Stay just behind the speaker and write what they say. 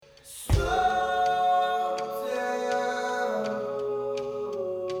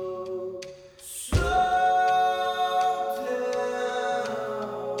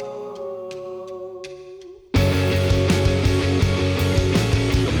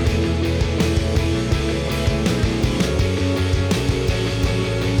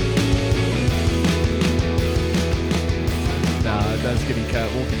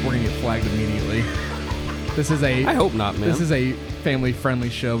I hope not, man. This is a family-friendly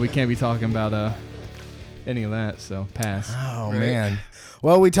show. We can't be talking about any of that, so pass. Oh, man.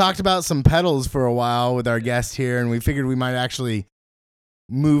 Well, we talked about some pedals for a while with our guest here, and we figured we might actually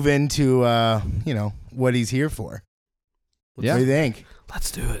move into, what he's here for. Yeah. What do you think?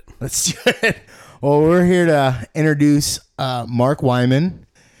 Let's do it. Let's do it. Well, we're here to introduce Mark Wyman,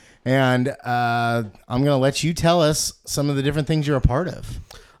 and I'm going to let you tell us some of the different things you're a part of.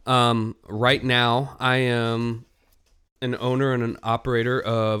 Right now, I am an owner and an operator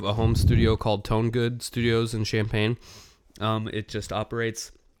of a home studio called Tone Good Studios in Champaign. It just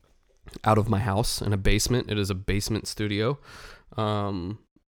operates out of my house in a basement. It is a basement studio.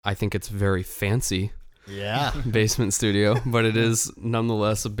 I think it's very fancy. Yeah. Basement studio, but it is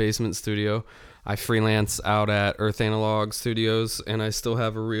nonetheless a basement studio. I freelance out at Earth Analog Studios, and I still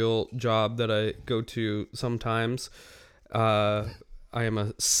have a real job that I go to sometimes. I am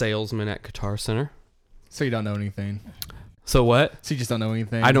a salesman at Guitar Center. So you don't know anything. So what? So you just don't know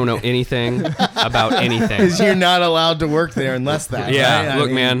anything? I don't know anything about anything. Because you're not allowed to work there unless that. Yeah, right?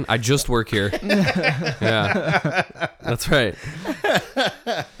 look, man, I just work here. Yeah, that's right.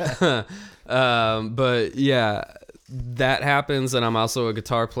 But yeah, that happens, and I'm also a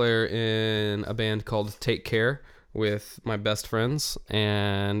guitar player in a band called Take Care with my best friends,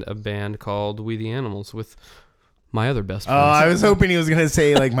 and a band called We the Animals with my other best friends. Oh, I was hoping he was going to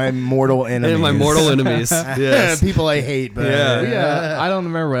say, like, my mortal enemies. And my mortal enemies. Yes. People I hate, but... Yeah. I don't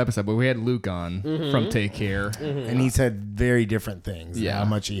remember what episode, but we had Luke on from Take Care. And he said very different things. Yeah. How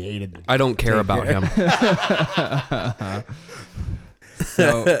much he hated them. I don't care about him.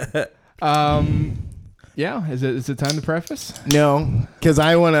 So, yeah, is it time to preface? No, because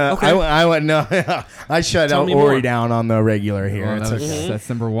I want to... Okay. I want no. I shut Tell me Ori more. down on the regular here. Well, It's that's, okay. that's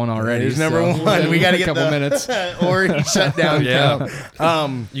number one already. It's number so one. We got to a get couple the minutes. Ori shut down. Yeah.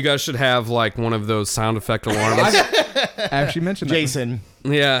 count. You guys should have like one of those sound effect alarms. I actually mentioned that. Jason.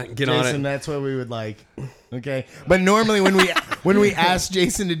 Yeah, get on Jason, it. that's what we would like. Okay, but normally when we ask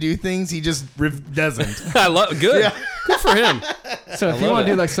Jason to do things, he just doesn't. I love good. Yeah. Good for him. So if you love want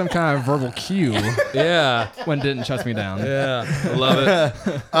to it. do like some kind of verbal cue Yeah. when it didn't shut me down. Yeah. I love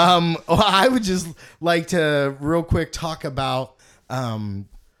it. Well, I would just like to real quick talk about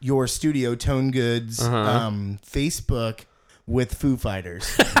your studio, Tone Goods, Facebook with Foo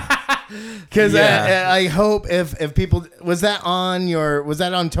Fighters. Because Yeah. I hope if people was that on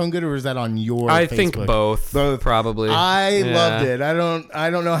Tone Good or was that on your? I Facebook? think both. Probably. I Yeah. loved it. I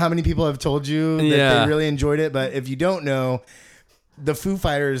don't know how many people have told you that Yeah. they really enjoyed it, but if you don't know, the Foo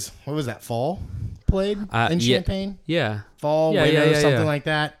Fighters, what was that? Fall played in yeah. Champaign. Yeah. Fall, Yeah, winter, yeah, yeah, something yeah. like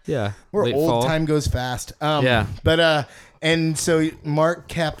that. Yeah. We're Late old. fall. Time goes fast. Yeah. But and so Mark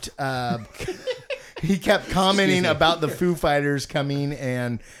kept he kept commenting about the Foo Fighters coming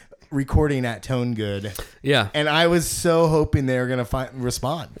and recording at Tone Good, Yeah. and I was so hoping they were gonna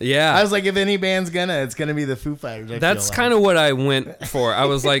respond. Yeah. I was like, if any band's it's gonna be the Foo Fighters. That's kind of what I went for. I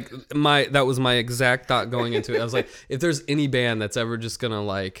was like, that was my exact thought going into it. I was like, if there's any band that's ever just gonna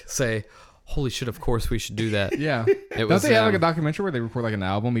like say, holy shit, of course we should do that. Yeah. It was, Don't they have like a documentary where they record like an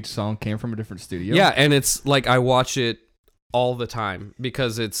album? Each song came from a different studio. Yeah, and it's like I watch it all the time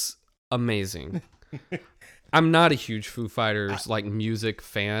because it's amazing. I'm not a huge Foo Fighters like music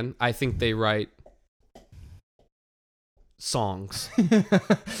fan. I think they write songs. I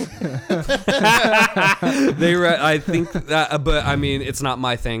think that, but I mean, it's not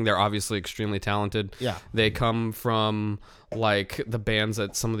my thing. They're obviously extremely talented. Yeah. They come from like the bands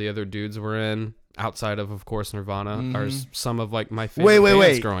that some of the other dudes were in. Outside of course, Nirvana are some of like my favorite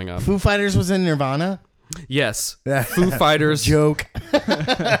bands growing up. Foo Fighters was in Nirvana. Yes, Foo Fighters. Joke.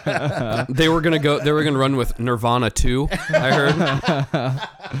 They were gonna run with Nirvana 2. I heard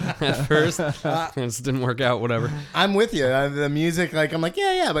at first, it just didn't work out. Whatever. I'm with you. The music, like I'm like,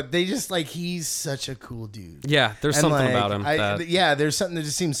 yeah, but they just like he's such a cool dude. Yeah, there's And, something like, about him. there's something that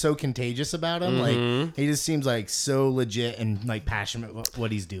just seems so contagious about him. Like he just seems like so legit and like passionate about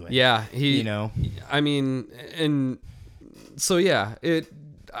what he's doing. Yeah, I mean, and so yeah,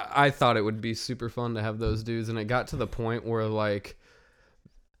 I thought it would be super fun to have those dudes, and it got to the point where like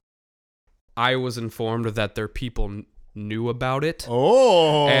I was informed that their people knew about it.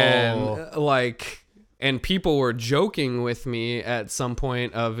 Oh, and people were joking with me at some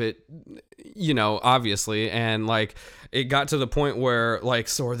point of it, obviously, and like it got to the point where like,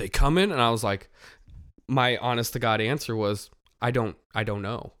 so are they coming? And I was like, my honest to God answer was, I don't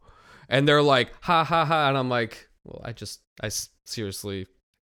know. And they're like, ha ha ha, and I'm like, well, I seriously.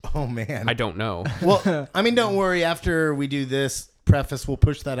 Oh man, I don't know. Well, I mean, don't worry. After we do this, preface. We'll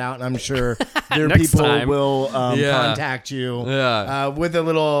push that out, and I'm sure their Next people time. will Yeah. contact you. Yeah. With a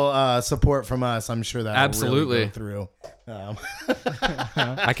little support from us, I'm sure that Absolutely. really go through.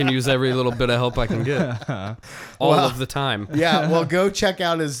 I can use every little bit of help I can get. All of the time. Yeah, well, go check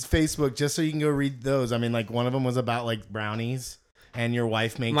out his Facebook just so you can go read those. I mean, like one of them was about like brownies, and your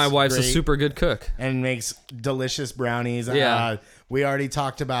wife makes. My wife's a great- super good cook. and makes delicious brownies. Yeah. We already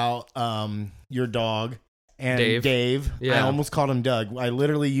talked about your dog and Dave. Yeah. I almost called him Doug. I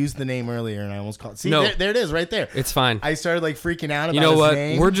literally used the name earlier, and I almost called. See, No. there it is, right there. It's fine. I started like freaking out about You know his what?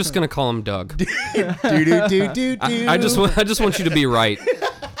 name. We're just gonna call him Doug. do do do do. I just want you to be right.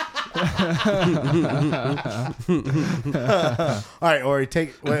 All right, Ori,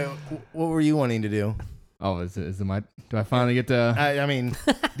 what were you wanting to do? Oh, is it my? Do I finally get to? I mean,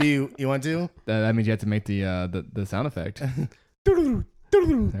 do you want to? That means you have to make the sound effect.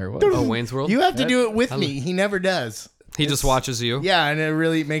 There it was. Oh, Wayne's World. You have to do it with me. He never does. He just watches you. Yeah, and it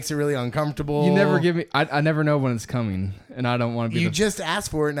really makes it really uncomfortable. You never give me. I never know when it's coming, and I don't want to be. You just asked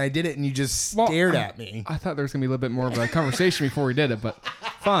for it, and I did it, and you just stared at me. I thought there was gonna be a little bit more of a conversation before we did it, but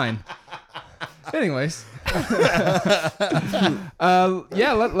fine. Anyways,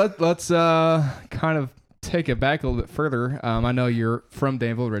 yeah, let's kind of take it back a little bit further. I know you're from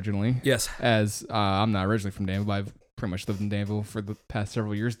Danville originally. Yes. As I'm not originally from Danville, but I've pretty much lived in Danville for the past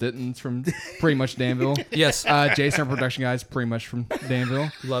several years. Ditton's from pretty much Danville. Yes. Jason, our production guy, is pretty much from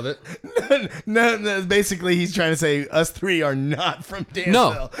Danville. Love it. No, basically, he's trying to say us three are not from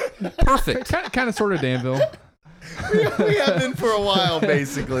Danville. No. Perfect. Kind of, sort of Danville. We have been for a while,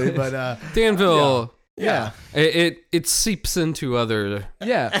 basically, but Danville. yeah. It seeps into other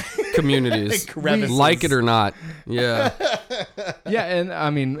Yeah. communities, Crevices. like it or not. Yeah. Yeah, and I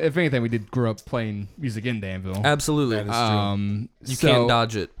mean, if anything, we did grow up playing music in Danville. Absolutely. You can't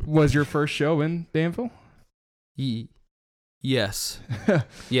dodge it. Was your first show in Danville? Yes.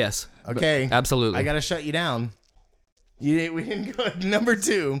 Yes. Okay, Absolutely. I gotta shut you down. We didn't go number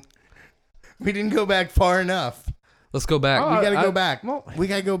 2. We didn't go back far enough. Let's go back. We gotta go back. well- We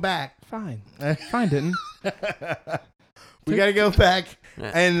gotta go back. Fine. Fine, didn't. We gotta go back.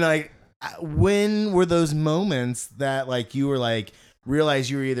 And like, when were those moments that like you were like realized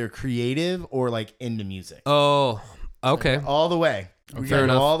you were either creative or like into music? Oh, okay. All the way. We Fair gotta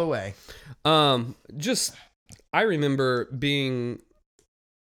go enough. all the way. Just I remember being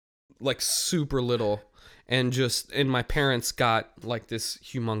like super little and my parents got like this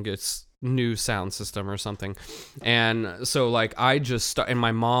humongous new sound system or something. And so like I just and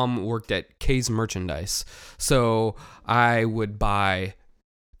my mom worked at K's Merchandise. So I would buy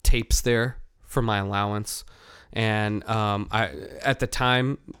tapes there for my allowance. And I at the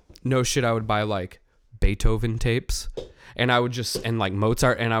time, no shit, I would buy like Beethoven tapes. And I would and like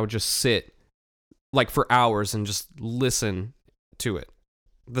Mozart, and I would just sit like for hours and just listen to it.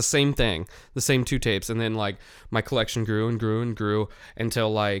 The same thing, the same 2 tapes. And then like my collection grew and grew and grew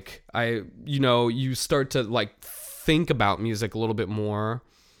until like you start to like think about music a little bit more,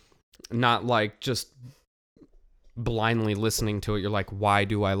 not like just blindly listening to it. You're like, why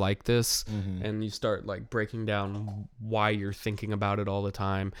do I like this? Mm-hmm. And you start like breaking down why you're thinking about it all the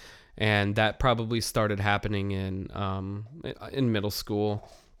time. And that probably started happening in middle school.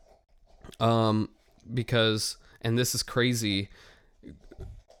 Because, and this is crazy,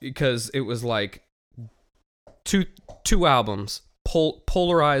 because it was like two albums,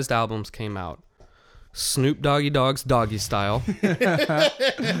 polarized albums came out. Snoop Doggy Dogg's Doggy Style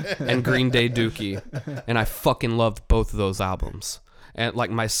and Green Day Dookie. And I fucking loved both of those albums. And like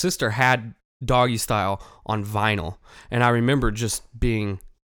my sister had Doggy Style on vinyl. And I remember just being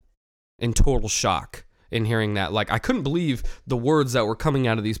in total shock in hearing that. Like I couldn't believe the words that were coming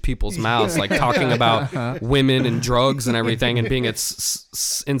out of these people's mouths, like talking about women and drugs and everything, and being in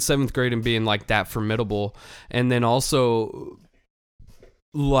 7th grade and being like that formidable. And then also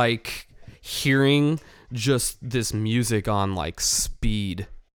like hearing just this music on like speed,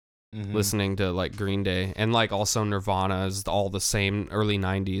 listening to like Green Day, and like also Nirvana is all the same, early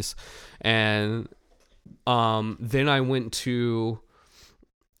 90s. And then I went to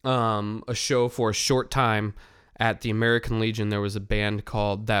a show for a short time at the American Legion. There was a band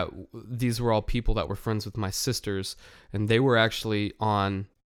called that. These were all people that were friends with my sisters, and they were actually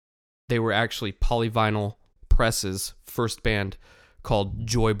Polyvinyl Press's first band called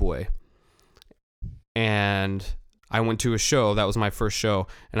Joy Boy. And I went to a show. That was my first show,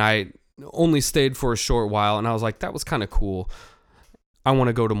 and I only stayed for a short while, and I was like, that was kind of cool. I want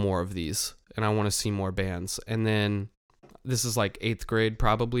to go to more of these, and I want to see more bands. And then this is like 8th grade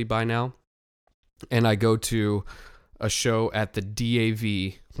probably by now, and I go to a show at the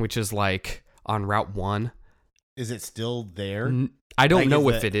DAV, which is like on Route 1 Is it still there? I don't Like, know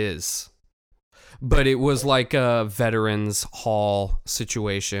is if it is, but it was like a veterans hall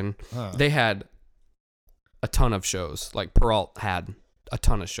situation. Huh. They had a ton of shows. Like Peralt had a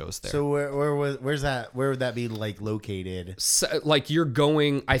ton of shows there. So where's that? Where would that be like located? So, like you're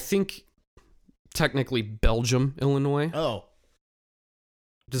going, I think, technically Belgium, Illinois. Oh,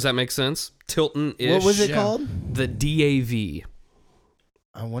 Does that make sense? Tilton is what was it called? The DAV.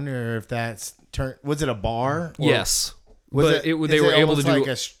 I wonder if that's was it a bar? Or Yes, Was but it? they were able to do.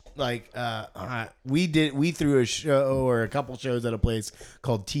 We threw a show or a couple shows at a place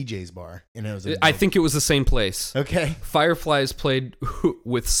called TJ's Bar, and it was. I think it was the same place. Okay. Fireflies played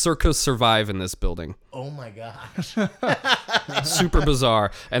with Circa Survive in this building. Oh my gosh. Super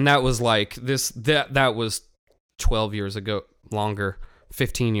bizarre, and that was like this. That was 12 years ago, longer,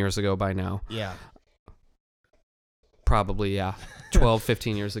 15 years ago by now. Yeah. Probably, yeah. 12,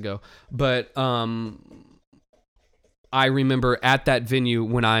 15 years ago. But I remember at that venue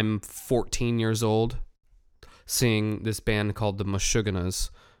when I'm 14 years old seeing this band called the Meshuggahs,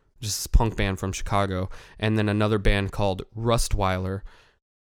 just this punk band from Chicago, and then another band called Rustweiler.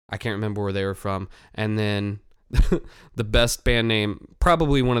 I can't remember where they were from. And then the best band name,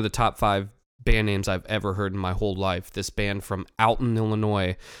 probably one of the top 5 band names I've ever heard in my whole life. This band from Alton,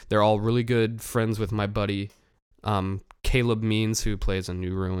 Illinois. They're all really good friends with my buddy Caleb Means, who plays in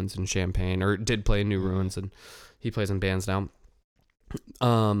New Ruins in Champaign, or did play in New Ruins, and he plays in bands now.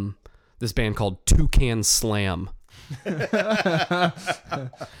 This band called Toucan Slam.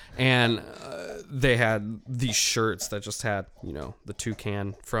 And they had these shirts that just had, the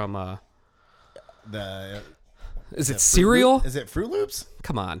toucan from is it cereal? Is it Fruit Loops?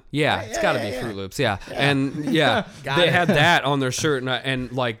 Come on. Yeah, it's got to be Fruit Loops. Yeah. Yeah. And they had that on their shirt,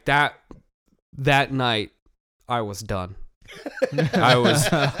 and like that night I was done. I was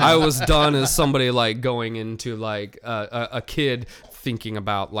done as somebody like going into like a kid thinking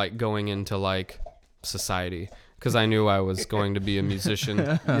about like going into like society, because I knew I was going to be a musician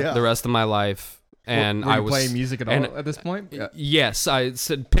the rest of my life. And were you I was playing music at all at this point? Yes, I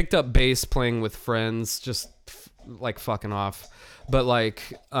picked up bass playing with friends, just like fucking off. But like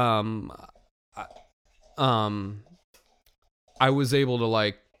I was able to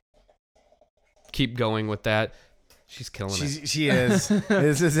like keep going with that. She's killing it. She is.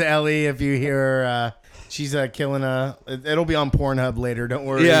 This is Ellie. If you hear her, she's killing it'll be on Pornhub later. Don't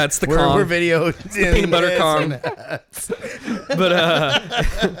worry. Yeah, it's the Kong. We're video peanut butter Kong. But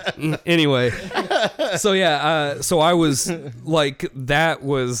anyway, so yeah, so I was like, that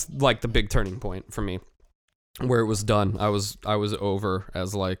was like the big turning point for me, where it was done. I was over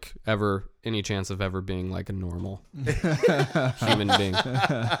as like any chance of ever being like a normal human being,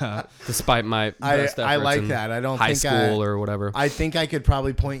 despite my best efforts I like in that. I don't high think school or whatever. I think I could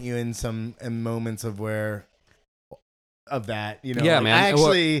probably point you in moments of that, Yeah, like, man.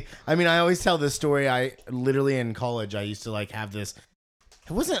 I always tell this story. I literally in college, I used to like have this.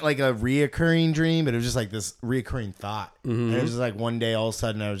 It wasn't like a reoccurring dream, but it was just like this reoccurring thought. Mm-hmm. And it was just like one day, all of a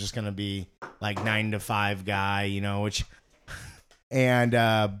sudden, I was just gonna be like 9 to 5 guy, which, and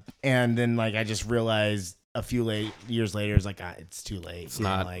then like I just realized a few years later, it's like it's too late. It's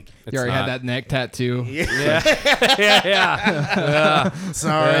not like You already had that neck tattoo. Yeah.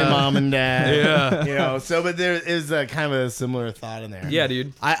 Sorry, mom and dad. Yeah. So but there is a kind of a similar thought in there. Yeah,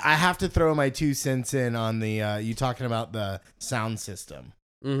 dude. I have to throw my 2 cents in on the you talking about the sound system.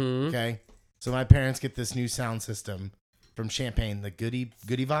 Mm-hmm. Okay, so my parents get this new sound system from Champaign, the Goody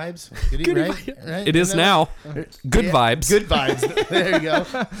Vibes. Goody right? It is now. Good vibes. Good vibes. There you go.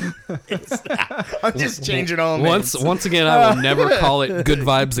 I'm just changing all names. Once again, I will never call it Good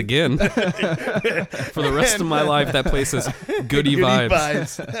Vibes again. For the rest of my life, that place is Goody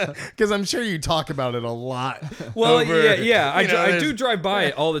Vibes. Because I'm sure you talk about it a lot. Well, over, yeah. I do drive by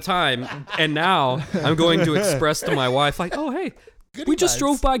it all the time, and now I'm going to express to my wife, like, oh, hey, we just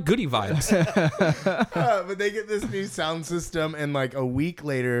drove by Goody Vibes. But they get this new sound system, and like a week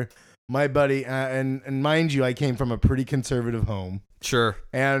later, my buddy, and mind you, I came from a pretty conservative home. Sure.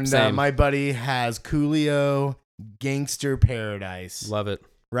 And my buddy has Coolio Gangster Paradise. Love it.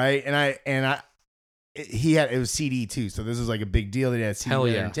 Right? It was CD too, so this was like a big deal. They had CD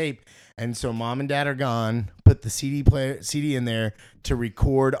player and tape. And so mom and dad are gone, put the CD in there to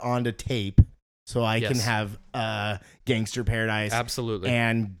record onto tape. So I can have Gangster Paradise. Absolutely.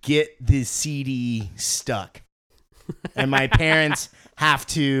 And get the CD stuck. And my parents have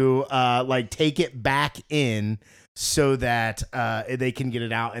to take it back in so that they can get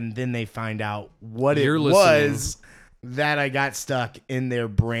it out. And then they find out what was that I got stuck in their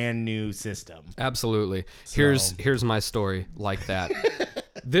brand new system. Absolutely. Here's my story like that.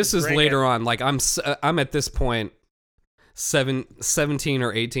 This is Bring later on. Like I'm at this point 17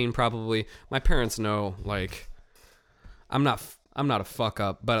 or 18 probably. My parents know like I'm not a fuck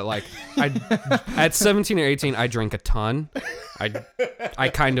up, but like at 17 or 18 I drink a ton. I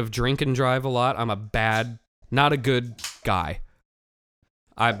kind of drink and drive a lot. I'm not a good guy.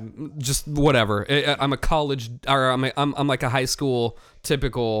 I'm just whatever. I'm a college, or I'm like a high school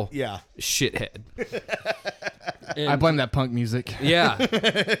typical shithead. I blame that punk music. Yeah,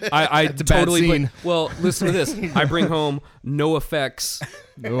 I It's a bad totally. scene. Well, listen to this. I bring home No Effects,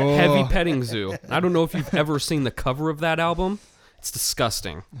 Heavy Petting Zoo. I don't know if you've ever seen the cover of that album. It's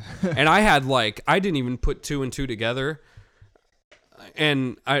disgusting. And I didn't even put two and two together.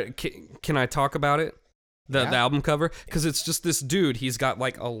 And can I talk about it? The album cover, because it's just this dude. He's got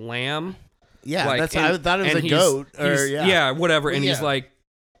like a lamb. Yeah, like, I thought it was a goat. Whatever. And Yeah. he's like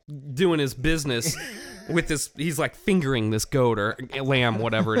doing his business with this. He's like fingering this goat or lamb,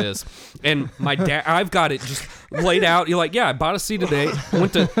 whatever it is. And my dad, I've got it just laid out. You're like, yeah, I bought a seed today.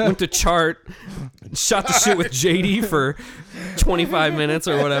 Went to chart, shot the shit with JD for 25 minutes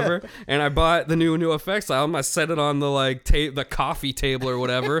or whatever. And I bought the new Effects album. I set it on the like the coffee table or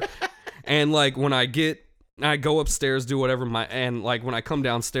whatever. And like when I go upstairs, do whatever and like when I come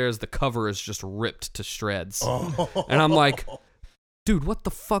downstairs, the cover is just ripped to shreds. And I'm like, dude, what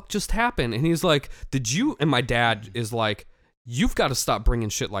the fuck just happened? And he's like, did you? And my dad is like, you've got to stop bringing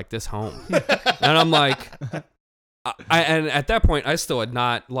shit like this home. And I'm like, and at that point, I still had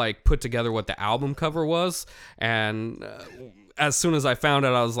not like put together what the album cover was. And as soon as I found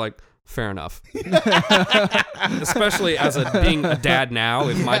out, I was like, fair enough. Especially as being a dad now,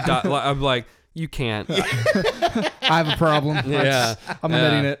 if my I'm like, you can't. I have a problem. Yeah, I'm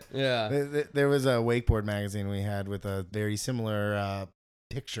admitting it. Yeah. There was a wakeboard magazine we had with a very similar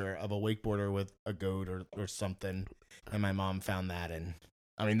picture of a wakeboarder with a goat or something, and my mom found that, and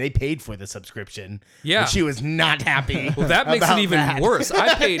I mean they paid for the subscription. Yeah, but she was not happy. Well, that makes it even that. worse.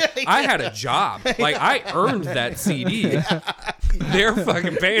 I had a job. Like I earned that CD. They're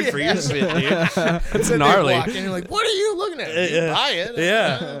fucking paying for your shit, dude. It's gnarly. And you're like, what are you looking at? You buy it.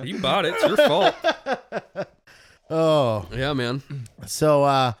 Yeah, you bought it. It's your fault. Oh, yeah, man.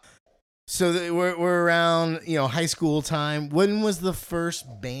 So we're around high school time. When was the first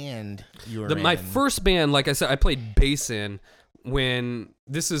band you were in? My first band, like I said, I played bass in when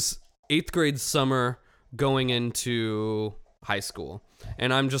this is 8th grade summer going into high school.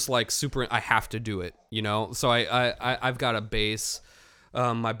 And I'm just like I have to do it, So I've got a bass.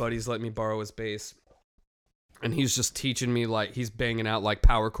 My buddy's let me borrow his bass. And he's just teaching me, like, he's banging out, like,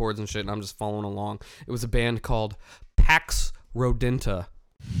 power chords and shit, and I'm just following along. It was a band called Pax Rodenta.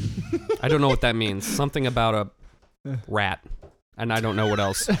 I don't know what that means. Something about a rat. And I don't know what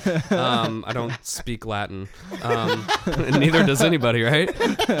else. I don't speak Latin. And neither does anybody, right?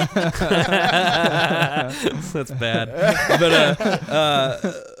 That's bad.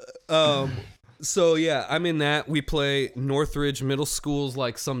 But, so, yeah, I'm in that. We play Northridge Middle School's,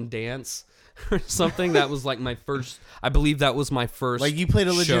 like, some dance or something. That was, like, my first... I believe that was my first Like, you played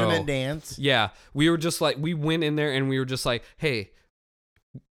a legitimate show. dance? Yeah. We were just, like... We went in there, and we were just like, hey...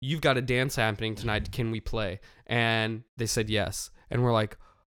 You've got a dance happening tonight. Can we play? And they said yes. And we're like,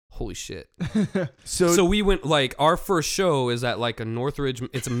 holy shit. So we went, like, our first show is at, like, a Northridge.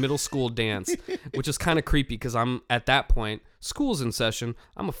 It's a middle school dance, which is kind of creepy because I'm, at that point, school's in session.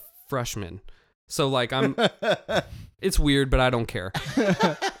 I'm a freshman. So, like, it's weird, but I don't care.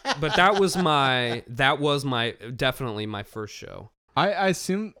 But that was definitely my first show. I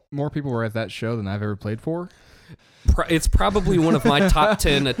assume more people were at that show than I've ever played for. It's probably one of my top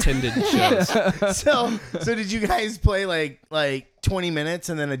 10 attended shows. So did you guys play like 20 minutes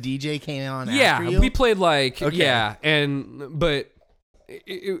and then a DJ came on after you? We played like, Okay. but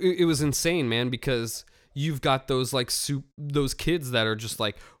it was insane, man, because you've got those like those kids that are just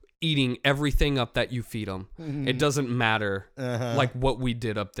like eating everything up that you feed them. Mm-hmm. It doesn't matter like what we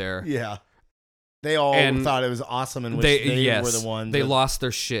did up there. Yeah. They all thought it was awesome and wished they were the ones. They lost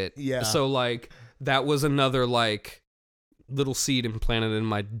their shit. Yeah. So like that was another like little seed implanted in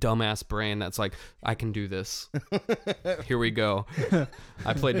my dumbass brain that's like, I can do this. Here we go.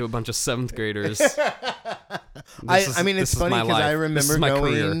 I played to a bunch of 7th graders. I mean, it's funny because I remember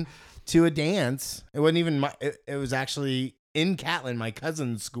going to a dance. It wasn't even it was actually in Catlin, my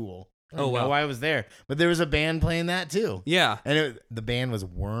cousin's school. I don't know why I was there. But there was a band playing that too. Yeah. And the band was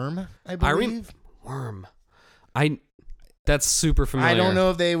Worm, I believe. Worm. That's super familiar. I don't know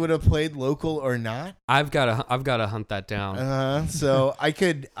if they would have played local or not. I've got to hunt that down. So I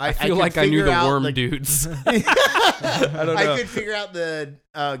could. I feel could like I knew figure the out worm dudes. I don't know. could figure out the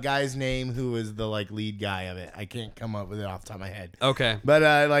guy's name who was the like lead guy of it. I can't come up with it off the top of my head. Okay.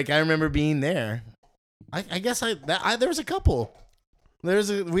 But like I remember being there. I guess there was a couple.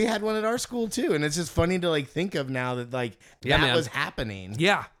 We had one at our school too, and it's just funny to like think of now that like that was happening.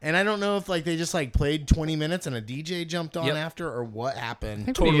 Yeah. And I don't know if like they just like played 20 minutes and a DJ jumped on after, or what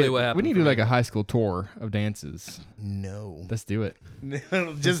happened. Totally what happened. We need to do like a high school tour of dances. No. Let's do it.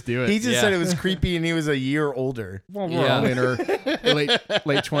 Just do it. He just said it was creepy, and he was a year older. Well, we're all in our late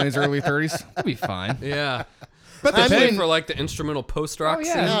 20s, early 30s. We'll be fine. Yeah. But especially for like the instrumental post-rock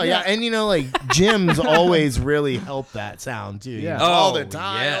scene. No, yeah, and you know, like gyms always really help that sound too. Yeah. All the Oh,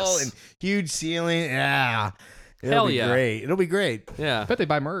 tile yes. and huge ceiling. Yeah, Hell be yeah. great. It'll be great. Yeah. Bet they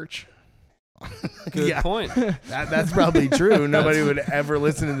buy merch. Good point. That's probably true. Nobody would ever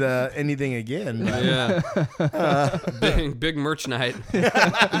listen to anything again. But. Yeah. Big merch night.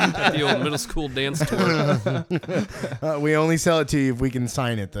 At the old middle school dance tour. We only sell it to you if we can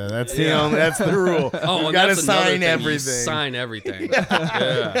sign it, though. That's that's the rule. Oh, you got to that's another sign thing. everything. You sign everything.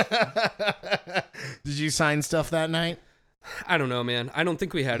 Yeah. Did you sign stuff that night? I don't know, man. I don't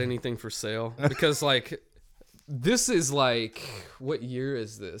think we had anything for sale because like this is like, what year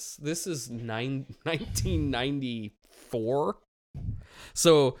is this? This is 1994.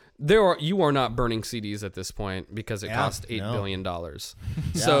 So you are not burning CDs at this point because it cost $8 billion.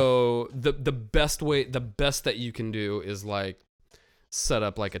 So the best that you can do is like set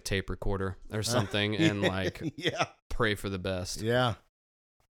up like a tape recorder or something and like pray for the best. Yeah.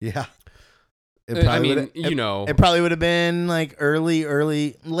 It It probably would have been like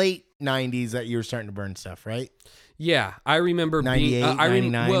late 90s that you were starting to burn stuff, right? Yeah, I remember 98, being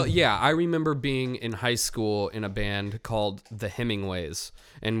 99. I remember being in high school in a band called the Hemingways,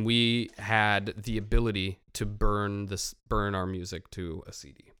 and we had the ability to burn our music to a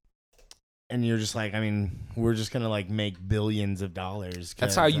CD. And you're just like, I mean, we're just gonna like make billions of dollars.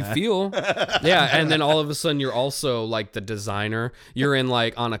 That's how you feel. Yeah, and then all of a sudden you're also like the designer. You're in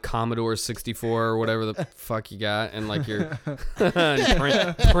like on a Commodore 64 or whatever the fuck you got, and like your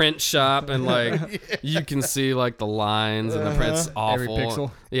print shop, and like you can see like the lines and the print's awful. Every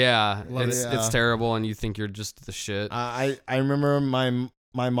pixel. Yeah, it's terrible, and you think you're just the shit. I remember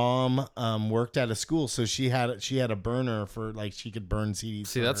my mom worked at a school, so she had a burner for like she could burn CDs.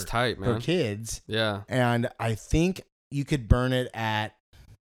 See, that's tight, man. For kids. Yeah. And I think you could burn it at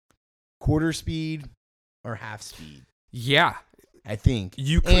quarter speed or half speed. Yeah. I think.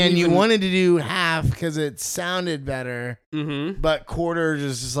 You wanted to do half because it sounded better, but quarter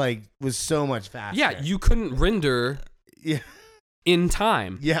just like was so much faster. Yeah, you couldn't render in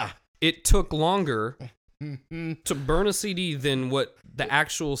time. Yeah. It took longer to burn a CD than what the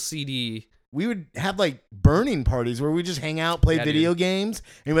actual CD. We would have like burning parties where we just hang out, play video games,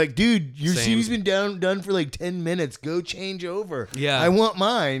 and be like, dude, your CD's been done for like 10 minutes. Go change over. Yeah. I want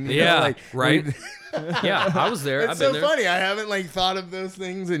mine. You know, like, right. Yeah, I was there. It's I've been so there. funny. I haven't like thought of those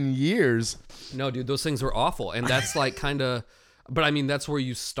things in years. No, dude, those things were awful. And that's like kind of, but I mean, that's where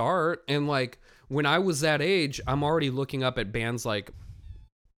you start. And like when I was that age, I'm already looking up at bands like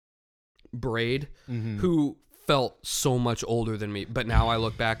Braid, who felt so much older than me. But now I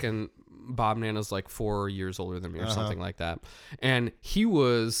look back and Bob Nana's like 4 years older than me or something like that. And he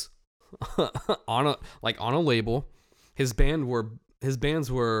was on a label. His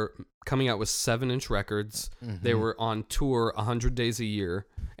bands were coming out with 7-inch records. They were on tour 100 days a year.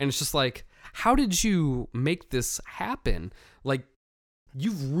 And it's just like, how did you make this happen? Like,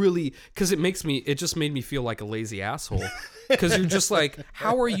 you've really, because it just made me feel like a lazy asshole. Because you're just like,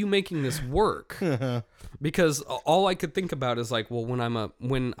 how are you making this work? Because all I could think about is like, well, when I'm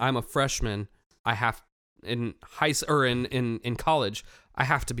a freshman, I have in college, I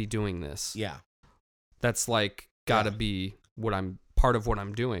have to be doing this. Yeah. That's like gotta be what I'm part of what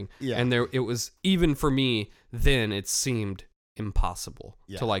I'm doing. Yeah. And it was, even for me then, it seemed impossible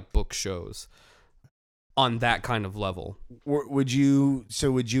to like book shows on that kind of level. Would you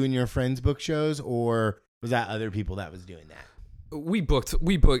and your friends book shows, or was that other people that was doing that? We booked.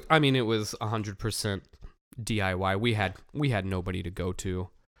 I mean, it was 100% DIY. We had nobody to go to.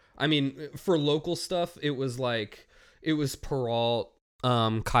 I mean, for local stuff, it was Peralt.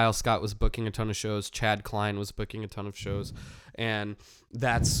 Kyle Scott was booking a ton of shows. Chad Klein was booking a ton of shows, and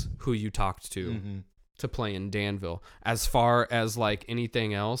that's who you talked to play in Danville. As far as like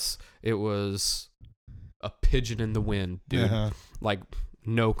anything else, it was a pigeon in the wind, dude. Like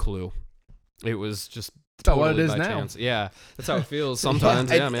no clue. It was just about what it totally is by now. chance. Yeah, that's how it feels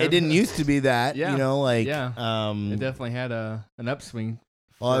sometimes. Yeah, man. It didn't used to be that. Yeah. You know, like Yeah. It definitely had an upswing.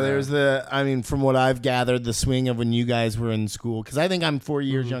 Well, there's from what I've gathered, the swing of when you guys were in school, because I think I'm 4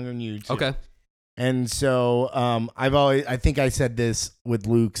 years younger than you too. Okay. And so I think I said this with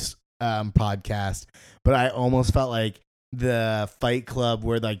Luke's podcast, but I almost felt like the Fight Club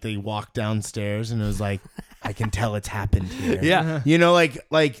where like they walked downstairs and it was like, I can tell it's happened here. Yeah. You know,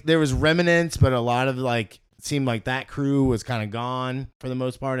 like there was remnants, but a lot of like, it seemed like that crew was kind of gone for the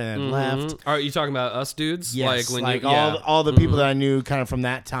most part and had left. Are you talking about us dudes? Yes, Like when like you, all the people that I knew kind of from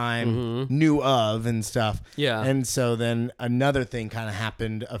that time knew of and stuff. Yeah. And so then another thing kind of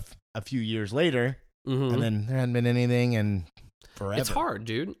happened a few years later, and then there hadn't been anything in forever. It's hard,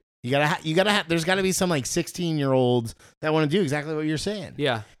 dude. You gotta have. There's got to be some like 16-year-olds that want to do exactly what you're saying.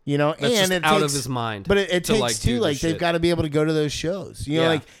 Yeah. You know, That's and just it out takes, of his mind. But it to, takes like, too. do Like this they've shit. got to be able to go to those shows. You know, Yeah.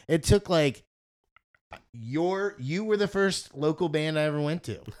 like it took like you were the first local band I ever went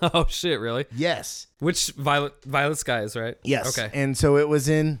to. Oh shit, really? Yes. Which Violet Skies, right? Yes. Okay. And so it was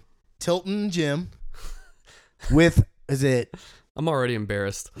in Tilton Gym with is it I'm already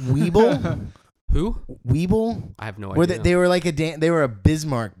embarrassed. Weeble? Who? Weeble? I have no Were idea. they were like they were a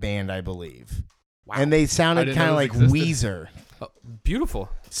Bismarck band, I believe. Wow. And they I sounded didn't kind of know like those Weezer. Oh, beautiful.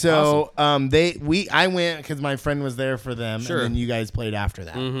 So I went because my friend was there for them, Sure. and then you guys played after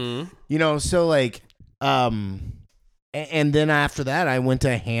that. Mm-hmm. You know, so like, and then after that, I went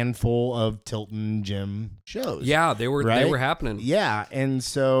to a handful of Tilton Gym shows. Yeah, they were Right? happening. Yeah, and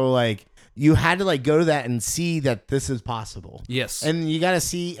so like you had to like go to that and see that this is possible. Yes. And you got to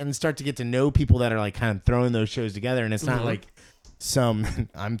see and start to get to know people that are like kind of throwing those shows together, and it's not like some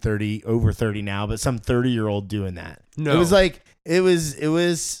I'm over 30 now, but some 30-year-old doing that. No. It was like it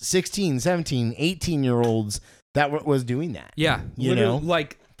was 16, 17, 18-year-olds that was doing that. Yeah. You Literally, know?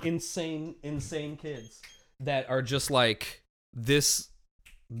 like insane kids that are just like this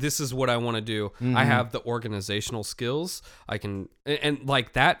is what I want to do. I have the organizational skills. I can and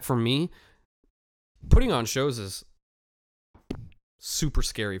like that for me, putting on shows is super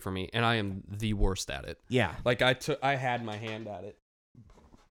scary for me, and I am the worst at it. Yeah. Like I had my hand at it,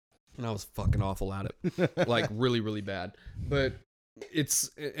 and I was fucking awful at it, like really, really bad. But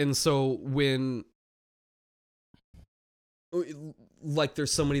and so when like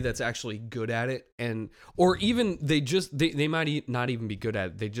there's somebody that's actually good at it, or even they might not even be good at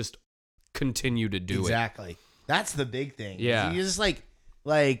it. They just continue to do it. Exactly. That's the big thing. Yeah. You just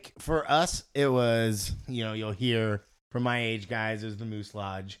like for us, it was, you know, you'll hear from my age guys, it was the Moose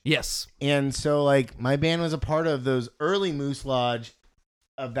Lodge. Yes. And so like my band was a part of those early Moose Lodge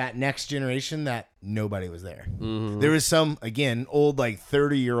of that next generation that nobody was there. There was some, again, old like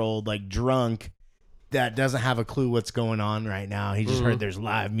 30-year-old like drunk that doesn't have a clue what's going on right now. He just heard there's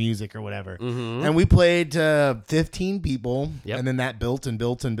live music or whatever. And we played to 15 people. Yep. And then that built and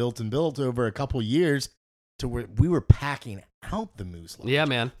built and built and built over a couple years to where we were packing out the Moose Lodge. Yeah,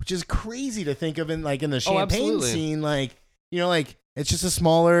 man. Which is crazy to think of in like in the Oh, Champaign absolutely. scene. Like, you know, like it's just a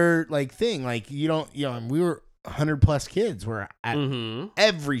smaller like thing. Like you don't, you know, we were 100 plus kids were at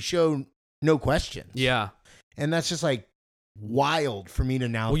every show, no question. Yeah. And that's just like wild for me to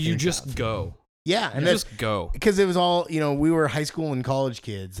now. Well, you think just of. go. Yeah, and You that's just go. because it was all, you know, we were high school and college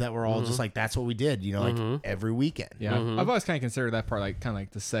kids that were all just like that's what we did, you know, like every weekend. Yeah, I've always kind of considered that part like kind of like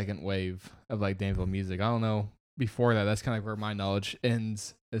the second wave of like Danville music. I don't know. Before that, that's kind of where my knowledge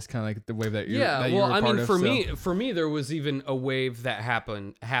ends. It's kind of like the wave that you're. Yeah, that you well, were I part mean, of, for me, there was even a wave that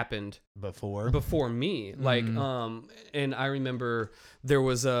happened before me. Like, and I remember there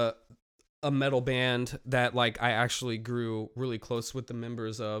was a metal band that like I actually grew really close with the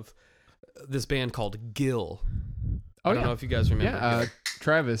members of. This band called Gill. I don't know if you guys remember. Yeah,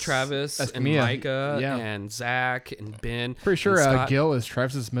 Travis and Mia. Micah Yeah. and Zach and Ben. Pretty sure and Scott. Gil is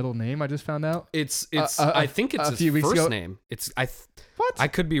Travis's middle name. I just found out. It's I think it's a his few weeks first ago. name. What? I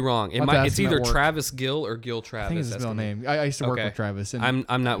could be wrong. I'll have to ask It's him at either work. Travis Gill or Gil Travis. I think it's his That's middle gonna be- name. I used to work Okay. with Travis. And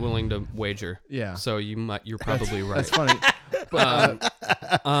I'm not willing to wager. Yeah. So you're probably right. That's funny. But,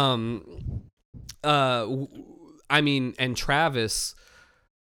 I mean, and Travis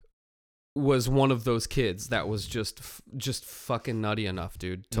was one of those kids that was just fucking nutty enough,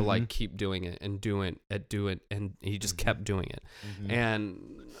 dude, to like keep doing it and do it, and he just kept doing it, and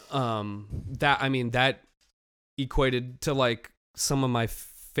that equated to like some of my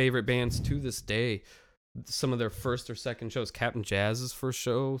favorite bands to this day. Some of their first or second shows. Captain Jazz's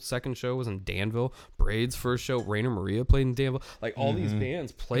second show was in Danville. Braid's first show, Rainer Maria played in Danville. Like all these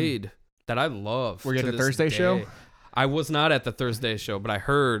bands played that I love. Were you at to the this Thursday show? day. I was not at the Thursday show, but I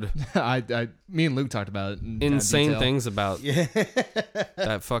heard Me and Luke talked about it. In insane detail. things about Yeah.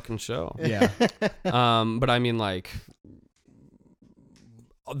 that fucking show. Yeah. But I mean, like,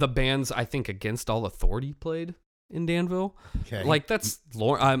 the bands I think Against All Authority played in Danville. Okay. Like, that's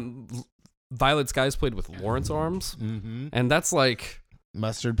Violet Skies played with Lawrence Arms, Mm-hmm. and that's like,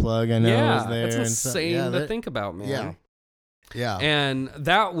 Mustard Plug, I know, was there. that's and stuff. insane Yeah, to think about, man. Yeah. Yeah. And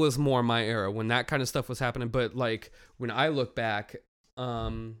that was more my era when that kind of stuff was happening. But like when I look back,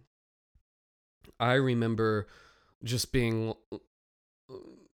 I remember just being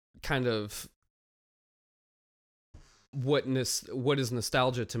kind of what is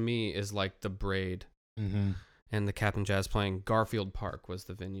nostalgia to me is like the Braid Mm-hmm. and the Captain Jazz playing. Garfield Park was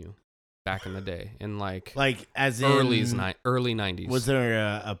the venue back in the day, in like as early in, 90s. Was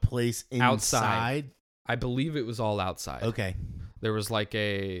there a place inside? Outside. I believe it was all outside. Okay. There was like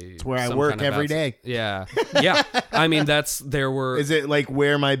It's where I work every day. Yeah. Yeah. I mean, there were. Is it like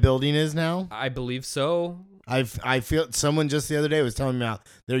where my building is now? I believe so. I feel someone just the other day was telling me about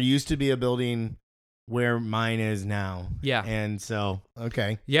there used to be a building where mine is now. Yeah. And so,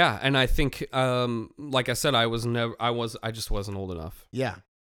 okay. Yeah. And I think, like I said, I just wasn't old enough. Yeah.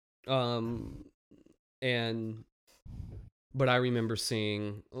 But I remember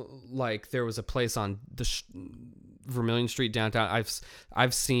seeing, like, there was a place on the Vermilion Street downtown.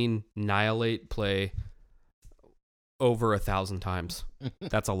 I've seen Nihilate play over 1,000 times.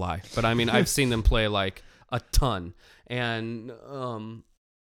 That's a lie, but I mean, I've seen them play like a ton, and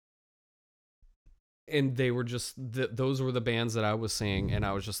they were just those were the bands that I was seeing, and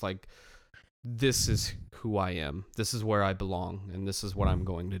I was just like, this is who I am. This is where I belong, and this is what I'm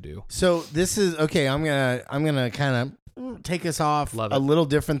going to do. So this is okay. I'm gonna kind of take us off a little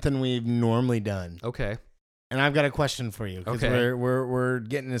different than we've normally done. Okay. And I've got a question for you. Okay. We're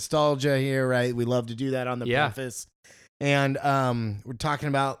getting nostalgia here, right? We love to do that on the preface. And we're talking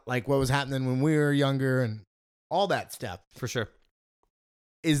about like what was happening when we were younger and all that stuff. For sure.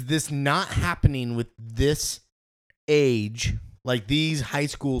 Is this not happening with this age, like these high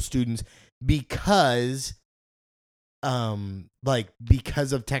school students, because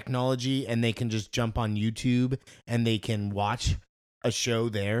of technology, and they can just jump on YouTube and they can watch a show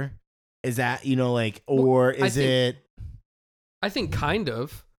there? Is that, or is it? I think kind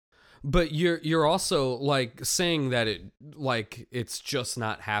of, but you're also like saying that it's just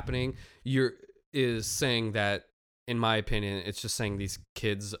not happening. Is saying that, in my opinion, it's just saying these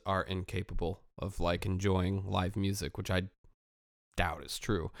kids are incapable of like enjoying live music, which I doubt is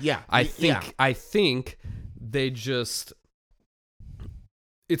true. Yeah. I think they just,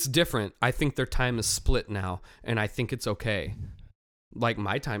 it's different. I think their time is split now, and I think it's okay. Like,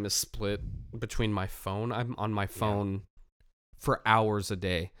 my time is split between my phone. I'm on my phone for hours a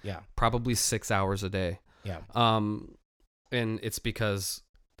day. Yeah. Probably 6 hours a day. Yeah. And it's because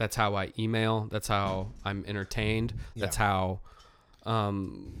that's how I email. That's how I'm entertained. That's how,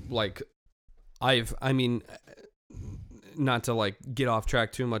 not to like get off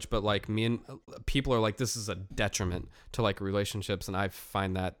track too much, but like me and people are like, this is a detriment to like relationships. And I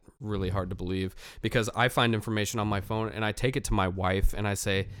find that really hard to believe, because I find information on my phone and I take it to my wife and I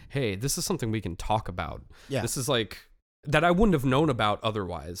say, hey, this is something we can talk about. Yeah. This is like that I wouldn't have known about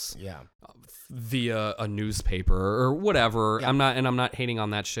otherwise. Yeah. Via a newspaper or whatever. Yeah. I'm not hating on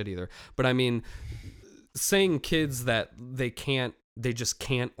that shit either. But I mean, saying kids that they just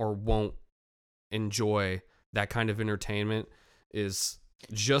can't or won't enjoy that kind of entertainment is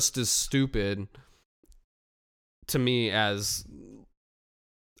just as stupid to me as,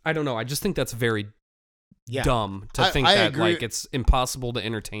 I don't know. I just think that's very dumb to think I that agree. like it's impossible to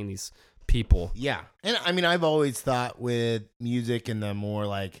entertain these people. Yeah. And I mean, I've always thought with music and the more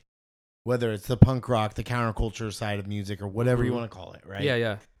like, whether it's the punk rock, the counterculture side of music, or whatever you want to call it, right?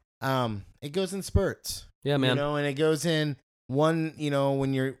 Yeah, yeah. It goes in spurts. Yeah, man. And it goes in one,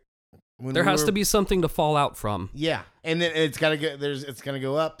 there has to be something to fall out from. Yeah. And then it's gotta go it's gonna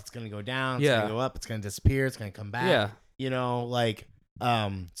go up, it's gonna go down, it's gonna go up, it's gonna disappear, it's gonna come back. Yeah.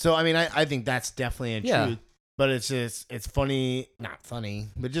 So I mean I think that's definitely a truth. But it's just, it's funny, not funny,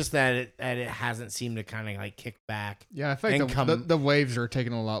 but just that it hasn't seemed to kind of like kick back. Yeah, I think the waves are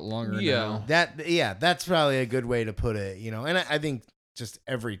taking a lot longer now. That's probably a good way to put it, And I think just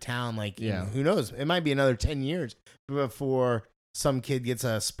every town, like, who knows? It might be another 10 years before some kid gets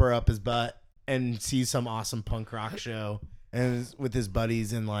a spur up his butt and sees some awesome punk rock show and with his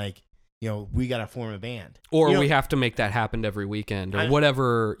buddies and like, we got to form a band. Or we have to make that happen every weekend or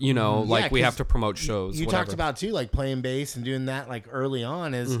whatever, like we have to promote shows. You whatever. talked about too, like playing bass and doing that like early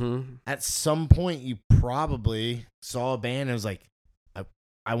on is at some point you probably saw a band and was like,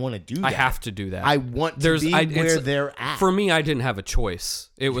 I want to do that. I have to do that. I want to be where they're at. For me, I didn't have a choice.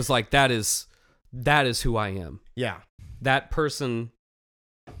 It was like, that is who I am. Yeah. That person,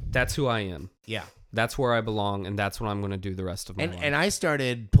 that's who I am. Yeah. That's where I belong, and that's what I'm going to do the rest of my life. And I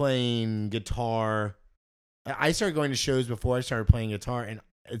started playing guitar. I started going to shows before I started playing guitar, and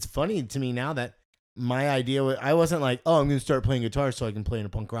it's funny to me now that my idea was, I wasn't like, oh, I'm going to start playing guitar so I can play in a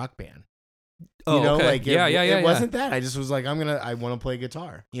punk rock band. Oh, you know, okay. like it wasn't that. I just was like, I want to play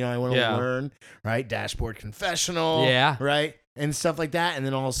guitar. You know, I want to Yeah. learn, right? Dashboard Confessional. Yeah. Right. And stuff like that. And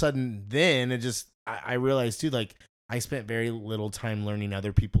then all of a sudden, then it just, I realized too, like, I spent very little time learning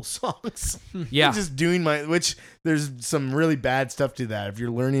other people's songs. Yeah. Just doing which there's some really bad stuff to that. If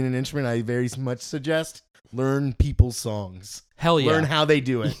you're learning an instrument, I very much suggest learn people's songs. Hell yeah. Learn how they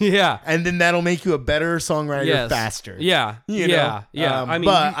do it. Yeah. And then that'll make you a better songwriter faster. Yeah. You know? Yeah. I mean,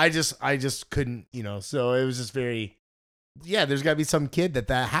 but I just couldn't, you know, so it was just very, there's gotta be some kid that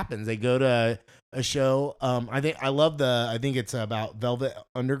happens. They go to a show. I think it's about Velvet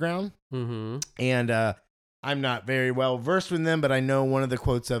Underground. Mm-hmm. And, I'm not very well versed with them, but I know one of the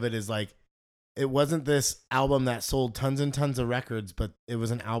quotes of it is like, it wasn't this album that sold tons and tons of records, but it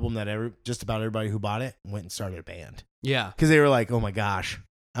was an album that just about everybody who bought it went and started a band. Yeah. Because they were like, oh my gosh,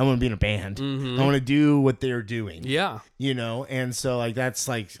 I want to be in a band. Mm-hmm. I want to do what they're doing. Yeah. You know? And so like, that's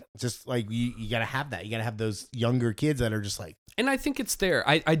like, just like, you got to have that. You got to have those younger kids that are just like. And I think it's there.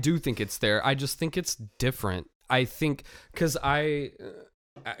 I do think it's there. I just think it's different. I think because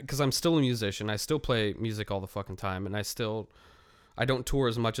I'm still a musician. I still play music all the fucking time. And I don't tour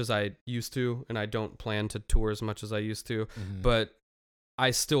as much as I used to. And I don't plan to tour as much as I used to. Mm-hmm. But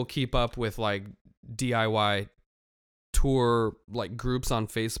I still keep up with like DIY tour like groups on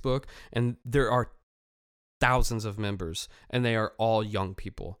Facebook. And there are thousands of members. And they are all young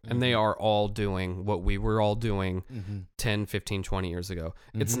people. Mm-hmm. And they are all doing what we were all doing 10, 15, 20 years ago.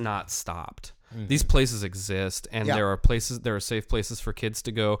 Mm-hmm. It's not stopped. Mm-hmm. These places exist, and there are safe places for kids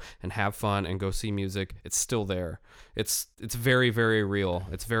to go and have fun and go see music. It's still there. It's very, very real.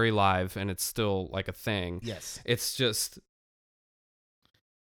 It's very live, and it's still like a thing. Yes. It's just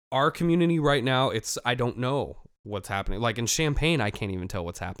our community right now. I don't know what's happening. Like in Champaign, I can't even tell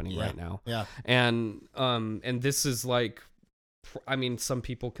what's happening right now. Yeah. And this is like, I mean, some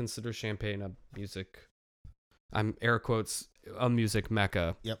people consider Champaign a music, I'm air quotes, a music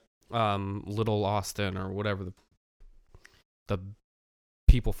mecca. Yep. Little Austin or whatever the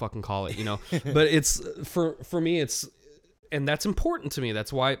people fucking call it, you know. But it's for me, it's, and that's important to me.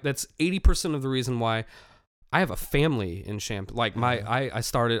 That's 80% of the reason why I have a family in Champaign. Like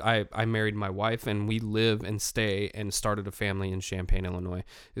I married my wife, and we live and stay and started a family in Champaign, Illinois,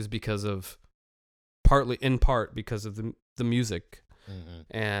 is because of in part because of the music. Mm-hmm.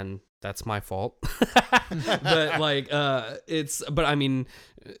 And that's my fault. But like but I mean,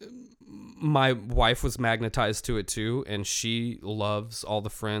 my wife was magnetized to it too, and she loves all the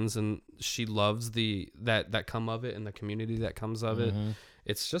friends, and she loves that come of it, and the community that comes of it.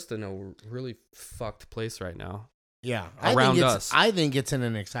 It's just in a really fucked place right now. Yeah. Around us. I think it's in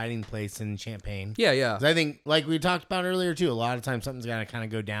an exciting place in Champaign. Yeah. I think, like we talked about earlier too, a lot of times something's got to kind of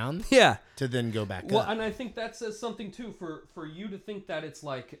go down. Yeah. To then go back up. Well, and I think that says something too for you to think that it's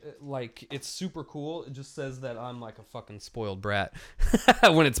like it's super cool. It just says that I'm like a fucking spoiled brat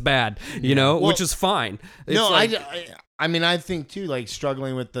when it's bad, you know, which is fine. It's no, like, I mean, I think too, like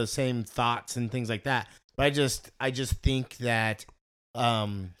struggling with the same thoughts and things like that. But I just think that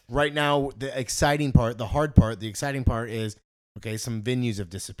right now the exciting part is, okay, some venues have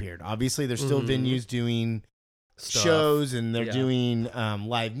disappeared. Obviously there's still venues doing shows, and they're doing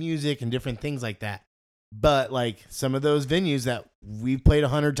live music and different things like that, but like some of those venues that we've played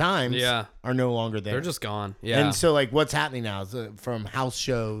 100 times are no longer there. They're just gone. Yeah. And so like what's happening now is from house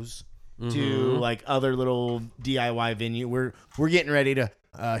shows to like other little DIY venue. We're getting ready to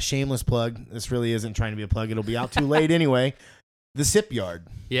shameless plug. This really isn't trying to be a plug. It'll be out too late anyway. The Sip Yard.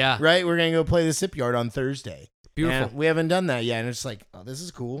 Yeah. Right? We're going to go play the Sip Yard on Thursday. Beautiful. And we haven't done that yet. And it's like, oh, this is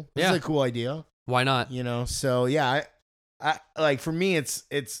cool. This is a cool idea. Why not? You know, so yeah, I like for me, it's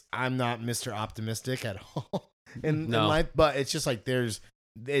I'm not Mr. Optimistic at all in life, but it's just like there's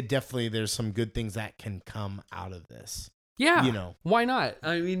some good things that can come out of this. Yeah. You know, why not?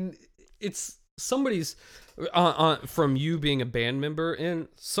 I mean, it's somebody's from you being a band member, and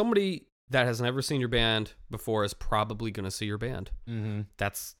somebody that has never seen your band before is probably going to see your band. Mm-hmm.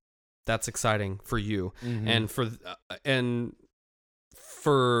 That's exciting for you. Mm-hmm. And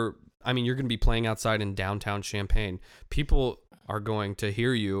for I mean, you're going to be playing outside in downtown Champaign. People are going to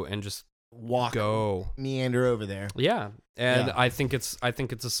hear you and just meander over there. Yeah. And I think it's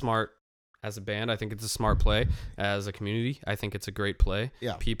a smart As a band, I think it's a smart play. As a community, I think it's a great play.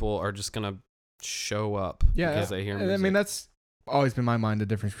 Yeah. People are just gonna show up because they hear And music. I mean, that's always been my mind. The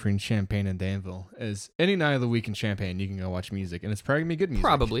difference between Champaign and Danville is any night of the week in Champaign, you can go watch music, and it's probably gonna be good music.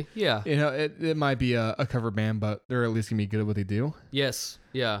 Probably, yeah. You know, it might be a cover band, but they're at least gonna be good at what they do. Yes,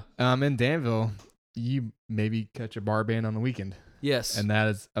 yeah, In Danville, you maybe catch a bar band on the weekend, yes, and that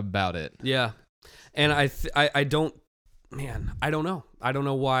is about it. yeah. And I don't, man, I don't know. I don't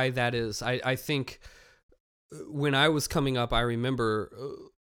know why that is. I think when I was coming up, I remember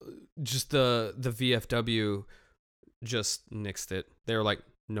just the VFW just nixed it. They were like,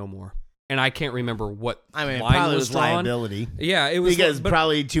 no more. And I can't remember what line probably was drawn. liability. Yeah, it was Because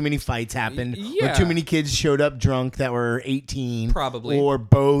probably too many fights happened. Yeah. Or too many kids showed up drunk that were 18. Probably. Or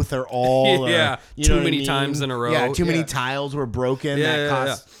both or all. Yeah, or, you too know what I many mean? times in a row. Yeah, too many Yeah. tiles were broken Yeah, that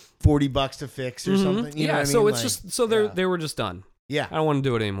cost $40 to fix or something. You know yeah, what I so mean? it's Like, just so they were just done. Yeah. I don't want to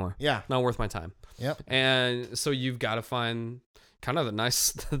do it anymore. Yeah. Not worth my time. Yep. And so you've got to find kind of the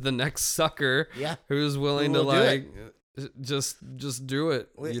next sucker Yeah. who's willing to Who will do like just do it,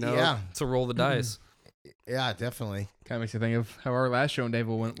 Yeah. to roll the dice. Yeah, definitely. Kind of makes you think of how our last show in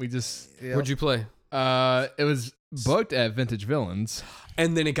Danville went. We just Yep. Where'd you play? it was booked at Vintage Villains.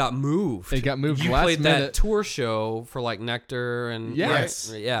 And then it got moved. It got moved You last played minute. that tour show for like Nectar and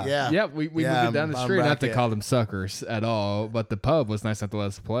Yes. right? Yeah. Yeah. Yep, we moved Yeah, it down the on street. Not to bracket. call them suckers at all, but the pub was nice enough to let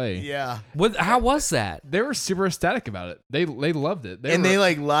us play. Yeah. How was that? They were super ecstatic about it. They loved it. They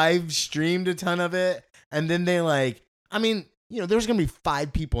like live streamed a ton of it. And then they like, I mean, there's going to be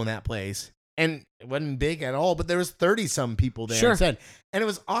 5 people in that place. And it wasn't big at all, but there was 30 some people there Sure. instead. And it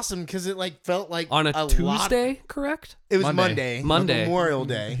was awesome because it like felt like On a lot- Tuesday, correct? It was Monday. Monday. Memorial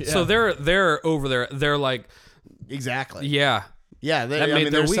Day. Yeah. So they're over there. They're like, Exactly. yeah. Yeah, That made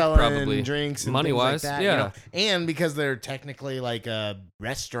their they're week, selling probably. drinks and Money-wise, things like that, yeah. And because they're technically like a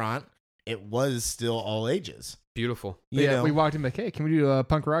restaurant, it was still all ages. Beautiful. You know? we walked in like, hey, can we do a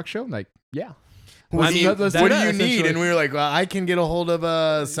punk rock show? I'm like, yeah. What I mean, let's what do do you that, need? essentially. And we were like, well, I can get a hold of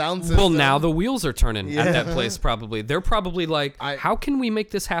a sound system. Well, now the wheels are turning Yeah. at that place. Probably they're probably like, how can we make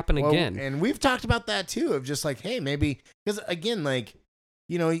this happen Well, again? And we've talked about that too, of just like, hey, maybe, because again, like,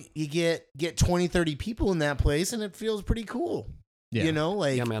 you get 20, 30 people in that place and it feels pretty cool. Yeah.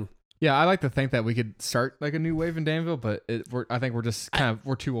 Like, Yeah, man. Yeah, I like to think that we could start like a new wave in Danville, but I think we're just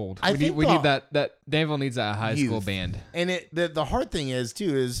we're too old. I We think need that Danville needs a high school youth. band. And the hard thing is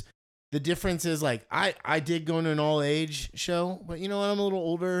too is the difference is like I did go to an all age show, but I'm a little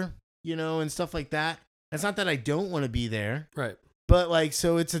older, and stuff like that. It's not that I don't want to be there, Right. but like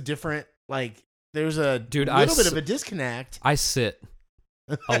so it's a different like there's a Dude, little bit of a disconnect. I sit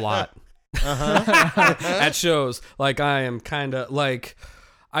a lot Uh-huh. at shows. Like I am kind of like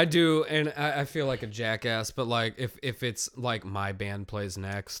I do, and I feel like a jackass. But like if it's like my band plays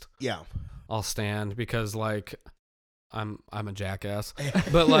next, Yeah. I'll stand because like I'm a jackass.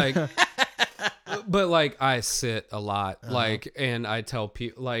 But like I sit a lot. Like, and I tell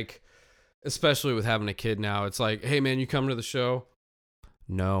people like, especially with having a kid now, it's like, hey man, you coming to the show?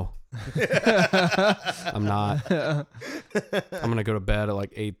 No. I'm not. I'm gonna go to bed at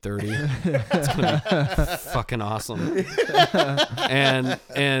like 8:30. It's gonna be fucking awesome.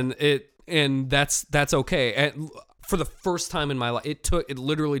 and that's okay. And for the first time in my life, it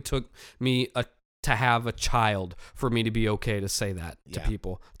literally took me to have a child for me to be okay to say that to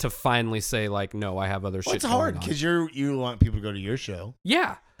people, to finally say like, no, I have other shit. It's hard going on. because you want people to go to your show,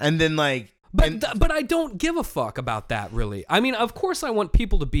 Yeah. and then like. But I don't give a fuck about that, really. I mean, of course I want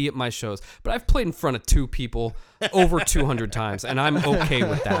people to be at my shows, but I've played in front of 2 people over 200 times, and I'm okay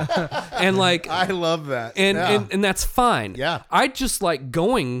with that. And like, I love that, and that's fine. Yeah. I just like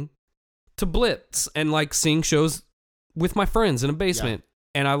going to Blitz and like seeing shows with my friends in a basement,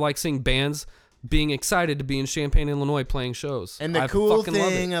 and I like seeing bands being excited to be in Champaign, Illinois, playing shows. And the I cool fucking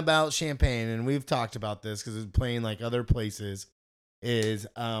love thing it. about Champaign, and we've talked about this because it's playing like other places, is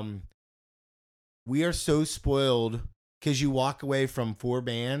we are so spoiled because you walk away from 4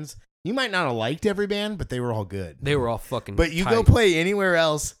 bands. You might not have liked every band, but they were all good. They were all fucking. But you tight. go play anywhere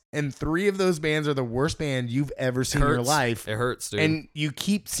else, and 3 of those bands are the worst band you've ever seen in your Hurts. life. It hurts, dude. And you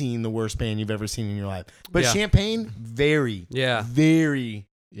keep seeing the worst band you've ever seen in your life. But Yeah. Champaign, very Yeah.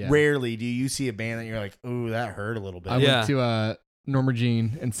 rarely do you see a band that you're like, ooh, that hurt a little bit. I Yeah. went to Norma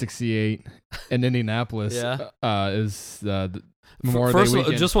Jean in '68 in Indianapolis. Yeah. Is the Memorial First Day of all,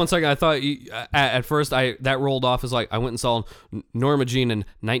 weekend. just 1 second. I thought at first that rolled off as like I went and saw Norma Jean in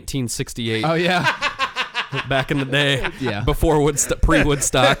 1968 Oh yeah, back in the day. Yeah. Before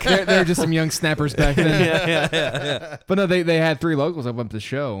pre-Woodstock. they're just some young snappers back then. yeah. But no, they had 3 locals that went to the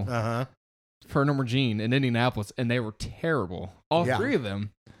show Uh-huh. for Norma Jean in Indianapolis, and they were terrible. All Yeah. 3 of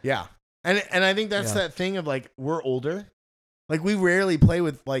them. Yeah. And I think that's that thing of like we're older. Like we rarely play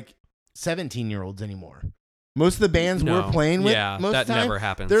with like 17-year-olds anymore. Most of the bands we're playing with, most that of the time, never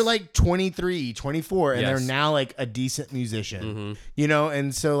happens. they're like 23, 24, and Yes. they're now like a decent musician. You know,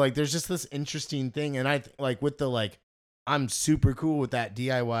 and so like there's just this interesting thing, and I like with the like I'm super cool with that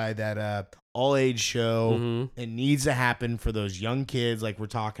DIY, that all age show. It needs to happen for those young kids like we're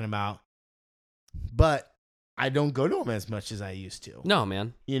talking about. But I don't go to them as much as I used to. No,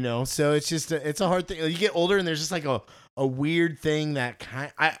 man. You know, so it's just it's a hard thing. You get older and there's just like a weird thing that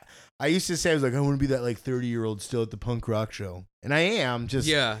I used to say, I was like, I want to be that like 30-year-old still at the punk rock show. And I am just,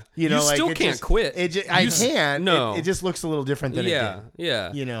 you know, you like still can't quit. I can. No, it just looks a little different than it did.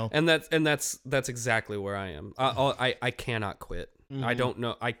 Yeah. You know, and that's exactly where I am. I cannot quit. I don't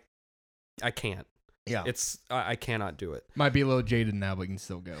know. I can't. Yeah, I cannot do it. Might be a little jaded now, but you can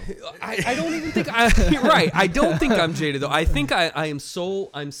still go. I don't even think right. I don't think I'm jaded though. I think I'm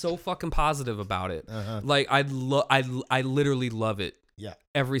so fucking positive about it. Like I literally love it. Yeah.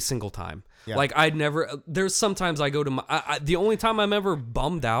 Every single time. Yeah. Like there's sometimes I go to the only time I'm ever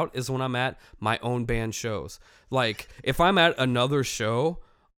bummed out is when I'm at my own band shows. Like if I'm at another show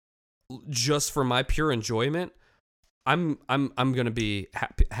just for my pure enjoyment, I'm going to be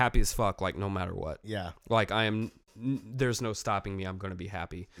happy as fuck, like no matter what. Yeah. Like there's no stopping me. I'm going to be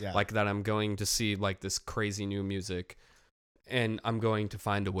happy. Yeah. Like that I'm going to see like this crazy new music and I'm going to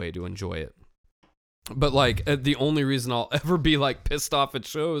find a way to enjoy it. But like the only reason I'll ever be like pissed off at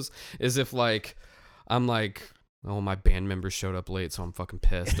shows is if like I'm like, oh, my band members showed up late, so I'm fucking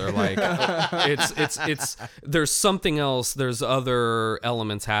pissed. Or like it's there's something else. There's other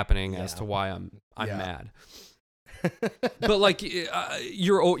elements happening as to why I'm mad. But like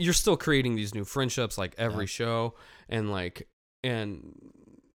you're still creating these new friendships like every show and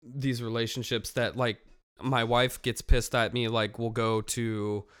these relationships that like my wife gets pissed at me. Like we'll go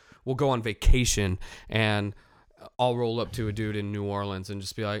on vacation and I'll roll up to a dude in New Orleans and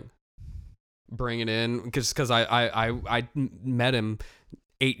just be like, bring it in. Because I met him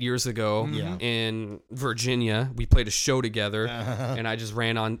 8 years ago in Virginia. We played a show together and I just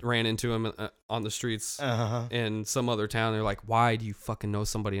ran into him on the streets in some other town. They're like, why do you fucking know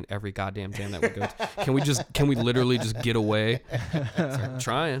somebody in every goddamn town that we go to? Can we literally just get away? I'm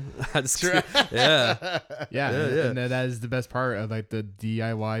trying. Yeah. And that is the best part of like the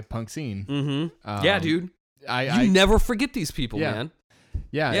DIY punk scene. Yeah, dude. You never forget these people, man.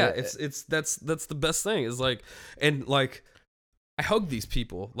 Yeah. That's the best thing is like, and like, I hug these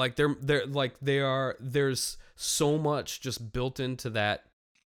people. Like there's so much just built into that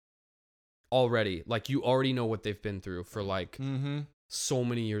already. Like you already know what they've been through for like so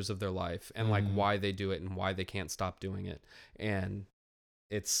many years of their life and like why they do it and why they can't stop doing it. And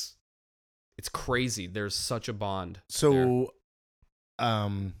it's crazy. There's such a bond. So,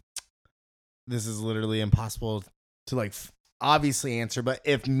 this is literally impossible to like obviously answer, but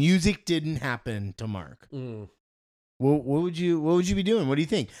if music didn't happen to Mark, what would you be doing? What do you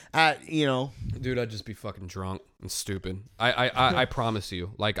think? You know, dude, I'd just be fucking drunk and stupid. I promise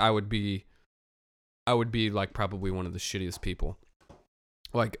you. Like I would be like probably one of the shittiest people.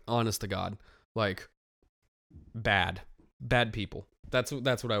 Like honest to God, like bad people. That's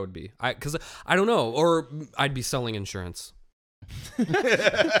what I would be. Because I don't know, or I'd be selling insurance.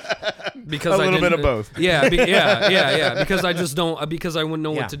 Because a little bit of both. Yeah. Because I just don't. Because I wouldn't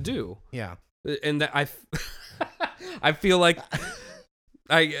know what to do. Yeah. And that I feel like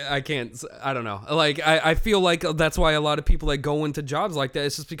I can't. I don't know. Like I feel like that's why a lot of people that go into jobs like that.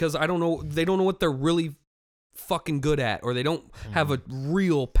 It's just because I don't know. They don't know what they're really fucking good at, or they don't have a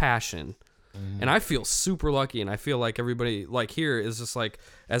real passion. And I feel super lucky, and I feel like everybody like here is just like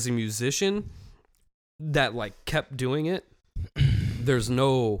as a musician that like kept doing it. There's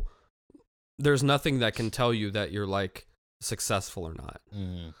nothing that can tell you that you're like successful or not.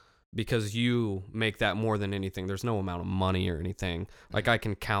 Because you make that more than anything. There's no amount of money or anything. Like I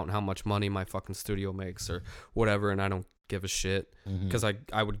can count how much money my fucking studio makes or whatever, and I don't give a shit because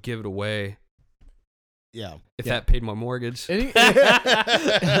I would give it away. Yeah. If that paid my mortgage. Anyone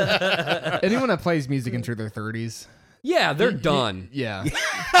that plays music into their 30s. Yeah, they're done. Yeah. You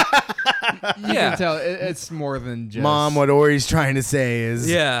can tell it's more than just... Mom, what Ori's trying to say is...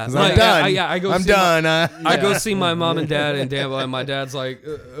 Yeah. I'm done. I'm done. I go see my mom and dad in Danville, and my dad's like,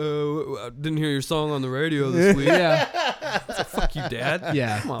 I didn't hear your song on the radio this week. Yeah. So, fuck you, Dad.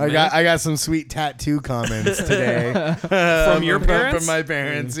 Yeah. Come on, I got some sweet tattoo comments today. From your parents? From my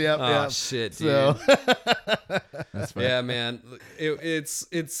parents, yep. Oh, yep. shit, dude. So. That's funny. Yeah, man. It's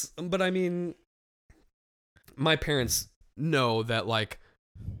but I mean, my parents know that, like,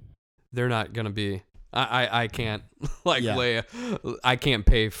 they're not going to be I can't like Yeah. I can't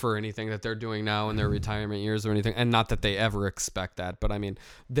pay for anything that they're doing now in their retirement years or anything. And not that they ever expect that, but I mean,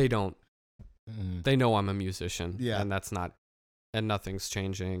 they don't. They know I'm a musician. Yeah. And that's not, and nothing's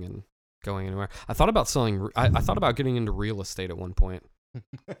changing and going anywhere. I thought about I thought about getting into real estate at one point,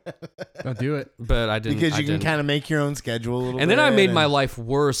 Don't do it. but I didn't. Because I you can didn't. kind of make your own schedule a little bit. And then I made my life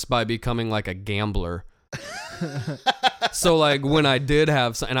worse by becoming like a gambler. So like when I did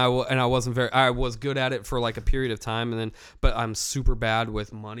have and I was good at it for like a period of time, and then but I'm super bad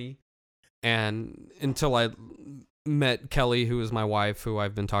with money, and until I met Kelly, who is my wife, who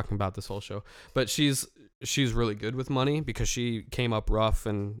I've been talking about this whole show, but she's really good with money because she came up rough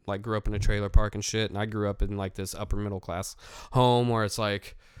and like grew up in a trailer park and shit, and I grew up in like this upper middle class home where it's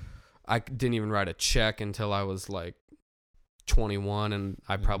like I didn't even write a check until I was like 21, and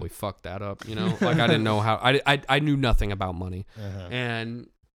I probably fucked that up, you know. Like I didn't know how. I knew nothing about money, and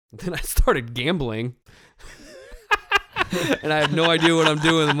then I started gambling, and I have no idea what I'm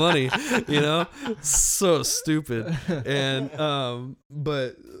doing with money, you know. So stupid, and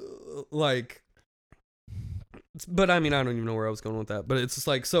but like, but I mean, I don't even know where I was going with that. But it's just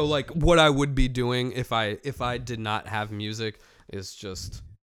like, so like, what I would be doing if I did not have music is just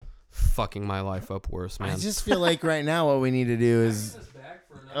fucking my life up worse, man. I just feel like right now what we need to do is...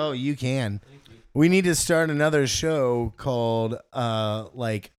 Oh, you can. We need to start another show called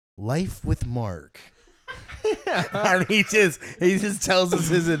like Life with Mark. And he just tells us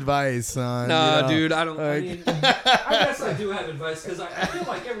his advice on... Nah, dude, I don't... I guess I do have advice, because I feel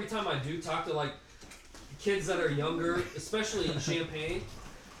like every time I do talk to like kids that are younger, especially in Champaign,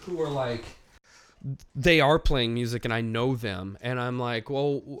 who are like... They are playing music and I know them, and I'm like,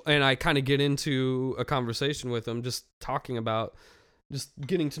 well, and I kind of get into a conversation with them, just talking about just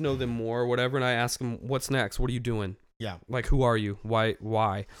getting to know them more or whatever, and I ask them, what's next? What are you doing? Yeah. Like, who are you? Why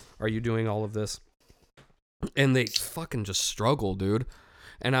are you doing all of this? And they fucking just struggle, dude.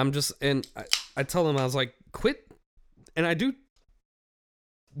 And I'm just, and I tell them, I was like, quit. And I do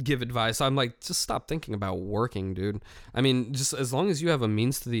give advice. I'm like, just stop thinking about working, dude. I mean, just as long as you have a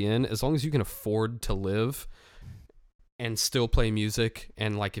means to the end, as long as you can afford to live and still play music,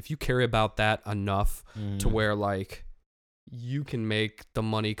 and like if you care about that enough to where like you can make the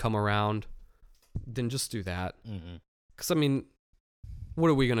money come around, then just do that. Because I mean, what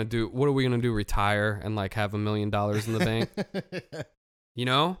are we gonna do? Retire and like have $1 million in the bank? You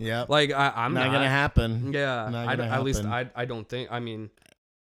know? Yeah. Like I'm not gonna happen. Yeah. At least happen. I don't think. I mean,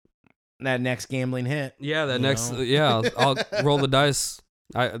 that next gambling hit. yeah, yeah, I'll roll the dice.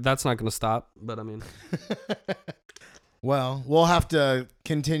 That's not going to stop, but I mean. Well, we'll have to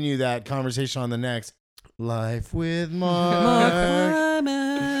continue that conversation on the next Life with Mark.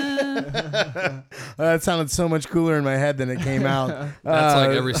 That sounded so much cooler in my head than it came out. That's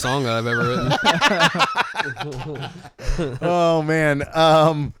like every song that I've ever written. Oh, man.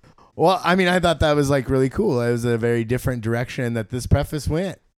 Well, I mean, I thought that was like really cool. It was a very different direction that this preface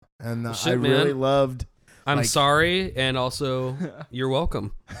went. And I really loved. I'm sorry, and also you're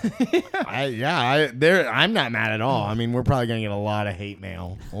welcome. I'm not mad at all. I mean, we're probably gonna get a lot of hate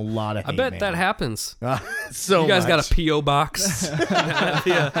mail. A lot of hate mail. I bet that happens. So you guys much. got a P.O. box?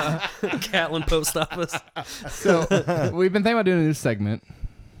 Yeah, Catlin Post Office. So we've been thinking about doing a new segment.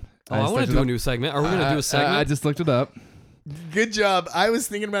 I want to do a new segment. Are we gonna do a segment? I just looked it up. Good job. I was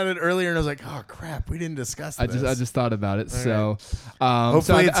thinking about it earlier, and I was like, "Oh crap, we didn't discuss this." I just thought about it. All so,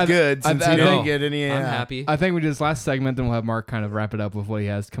 hopefully it's good. Since you didn't get any. I'm happy. I think we do this last segment, then we'll have Mark kind of wrap it up with what he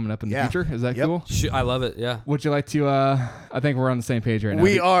has coming up in the future. Is that cool? I love it. Yeah. Would you like to? I think we're on the same page right now.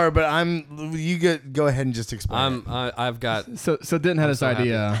 We are, but go ahead and just explain. So Denton had this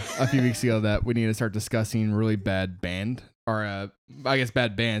idea a few weeks ago that we need to start discussing really bad band, or I guess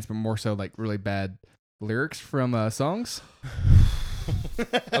bad bands, but more so like really bad lyrics from songs.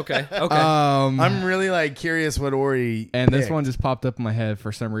 Okay. I'm really like curious what Ori and picked. this one just popped up in my head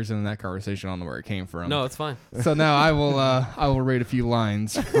for some reason in that conversation. I don't know where it came from. No, it's fine. So now I will read a few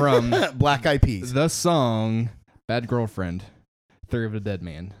lines from Black Eyed Peas. the song "Bad Girlfriend," Theory of a Dead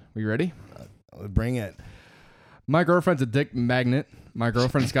Man. We ready? Bring it. My girlfriend's a dick magnet. My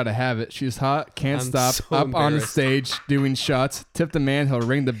girlfriend's got to have it. She's hot, can't I'm stop. so Up on the embarrassed. stage, doing shots. Tip the man, he'll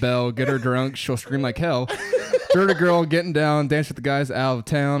ring the bell. Get her drunk, she'll scream like hell. Dirty girl, getting down. Dance with the guys out of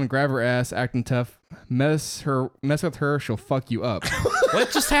town. Grab her ass, acting tough. Mess with her, she'll fuck you up. What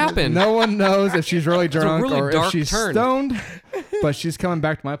just happened? No one knows if she's really drunk really or if dark she's turn. stoned. But she's coming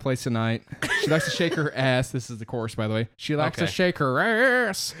back to my place tonight. She likes to shake her ass. This is the chorus, by the way. She likes to shake her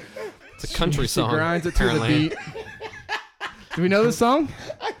ass. It's a country song. She grinds it to apparently. the beat. Do we know this song?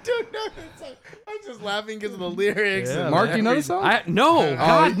 I don't know. I'm just just laughing because of the lyrics. Yeah, and Mark, you know the song? No,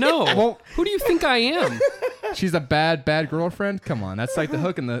 God, no. Well- Who do you think I am? She's a bad girlfriend. Come on, that's like the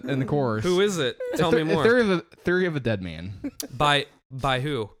hook in the chorus. Who is it? Tell me more. Theory of a Dead Man. By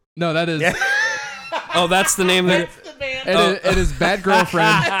who? No, that is. Oh, that's the name of it. It is Bad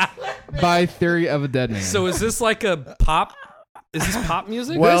Girlfriend by Theory of a Dead Man. So is this like a pop? Is this pop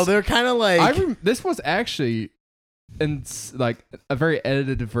music? Well, they're kind of like. This was actually, like a very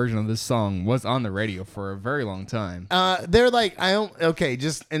edited version of this song was on the radio for a very long time. They're like,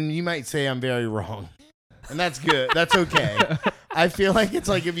 and you might say I'm very wrong, and that's good. That's okay. I feel like it's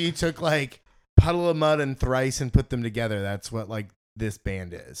like if you took like Puddle of Mud and Thrice and put them together, that's what like this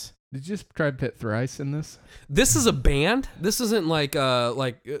band is. Did you just try to put Thrice in this? This is a band. This isn't like a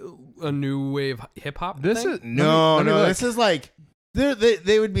new wave hip hop. This thing? is No, look. this is like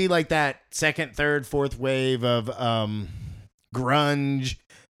they would be like that second, third, fourth wave of grunge.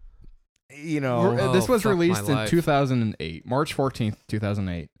 You know, This was fuck my released in life. 2008, March 14th,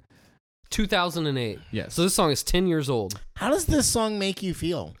 2008. 2008. Yes. So this song is 10 years old. how does this song make you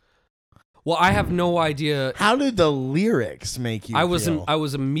feel? Well, I have no idea. How did the lyrics make you? I was feel? I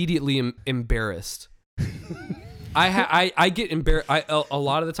was immediately embarrassed. I get embarrassed. A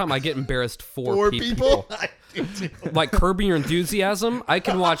lot of the time I get embarrassed for people. I do too. Like Curb Your Enthusiasm. I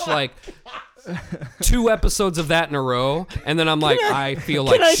can watch like 2 episodes of that in a row, and then I'm like, I feel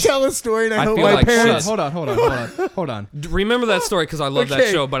like. Can I tell a story? And I, I hope feel my like parents. shit. Hold on. Remember that story because I love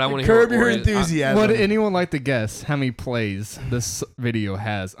that show, but I want to hear Curb Your Enthusiasm. Would anyone like to guess how many plays this video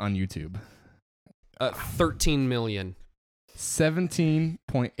has on YouTube? 13 million.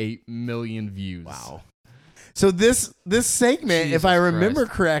 17.8 million views. Wow. So this segment, Jesus if I remember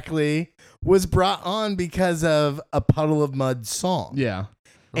Christ. correctly, was brought on because of a Puddle of Mud song. Yeah,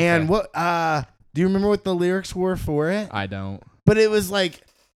 And what do you remember what the lyrics were for it? I don't. But it was like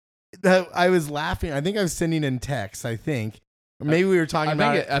I was laughing. I think I was sending in text, I think. Or maybe we were talking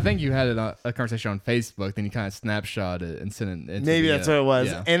about it. I think you had a conversation on Facebook, then you kind of snapshot it and sent it into Maybe that's what it was.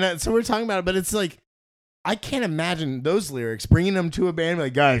 Yeah. And so we're talking about it, but it's like I can't imagine those lyrics bringing them to a band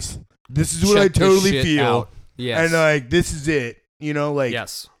like, guys, this is what I Check this totally shit feel. out. Yes. And like this is it. You know, like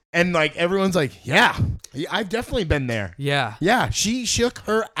Yes. and like everyone's like, yeah, I've definitely been there. Yeah. Yeah, she shook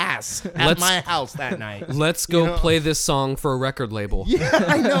her ass at Let's- my house that night. Let's go You know? play this song for a record label. Yeah,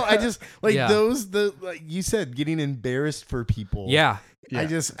 I know. I just like Yeah. like you said, getting embarrassed for people. Yeah. I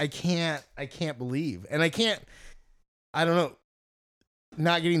can't believe. And I don't know,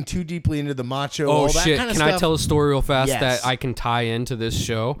 not getting too deeply into the macho. Oh all that shit! kind of Can I stuff. tell a story real fast Yes. that I can tie into this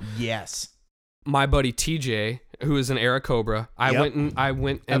show? Yes. My buddy TJ, who is an Era Cobra, I Yep. went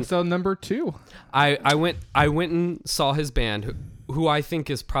and Episode number 2. I went and saw his band, who I think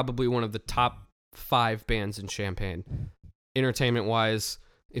is probably one of the top 5 bands in Champaign, entertainment wise.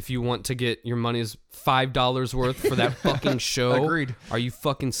 If you want to get your money's $5 worth for that fucking show, Agreed. Are you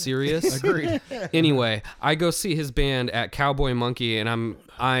fucking serious? Agreed. Anyway, I go see his band at Cowboy Monkey, and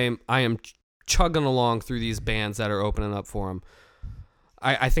I am chugging along through these bands that are opening up for him.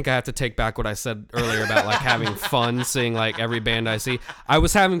 I think I have to take back what I said earlier about like having fun seeing like every band I see. I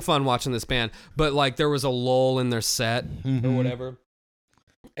was having fun watching this band, but like there was a lull in their set or whatever.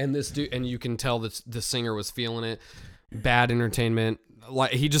 And this dude, and you can tell that the singer was feeling it. Bad entertainment.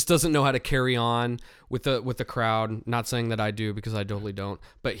 Like he just doesn't know how to carry on with the crowd. Not saying that I do because I totally don't,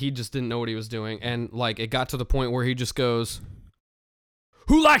 but he just didn't know what he was doing. And like it got to the point where he just goes,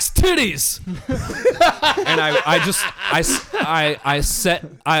 "Who likes titties?" And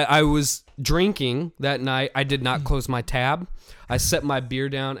I was drinking that night. I did not close my tab. I set my beer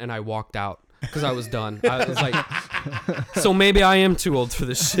down and I walked out because I was done. I was like, so maybe I am too old for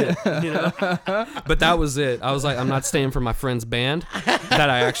this shit, you know? But that was it. I was like, I'm not staying for my friend's band that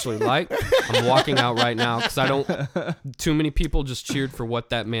I actually like. I'm walking out right now because I don't. Too many people just cheered for what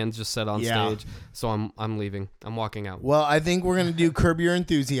that man just said on stage. So I'm leaving. I'm walking out. Well, I think we're gonna do Curb Your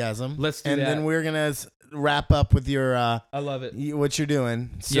Enthusiasm. Let's do and that. then we're gonna wrap up with your I love it. what you're doing.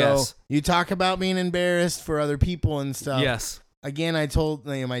 So Yes. you talk about being embarrassed for other people and stuff. Yes. Again, I told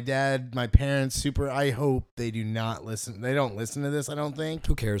my dad, my parents, I hope they do not listen. They don't listen to this, I don't think.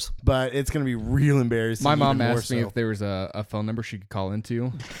 Who cares? But it's going to be real embarrassing. My mom even more asked me so. if there was a phone number she could call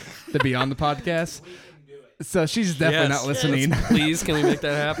into to be on the podcast. So she's definitely not listening. Yes, please, can we make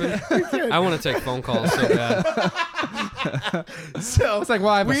that happen? I want to take phone calls so bad. So It's like, well,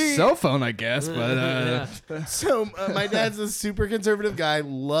 I have a cell phone, I guess, but So my dad's a super conservative guy,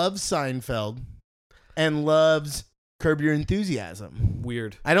 loves Seinfeld, and loves Curb Your Enthusiasm.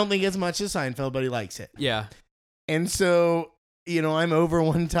 Weird. I don't think as much as Seinfeld, but he likes it. Yeah. And so, I'm over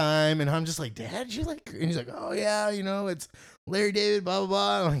one time, and I'm just like, Dad, you like? And he's like, oh yeah, it's Larry David, blah, blah,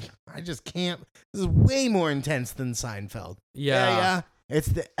 blah. I'm like, I just can't. This is way more intense than Seinfeld. Yeah. It's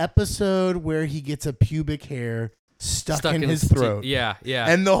the episode where he gets a pubic hair stuck in his throat. Yeah.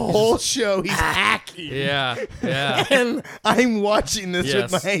 And the whole show, he's hacking. Yeah. And I'm watching this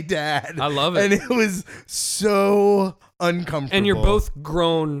with my dad. I love it. And it was so uncomfortable. And you're both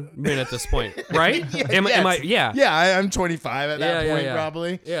grown men at this point, right? Am I? Yeah. Yeah, I'm 25 at that point,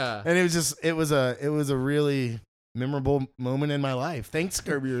 probably. Yeah. And it was a really memorable moment in my life. Thanks,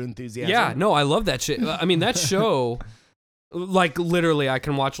 Curb Your Enthusiasm. Yeah, no, I love that shit. I mean, that show, like literally, I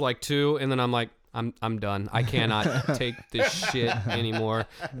can watch like 2, and then I'm like, I'm done. I cannot take this shit anymore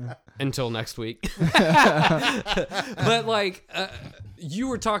until next week. But like, you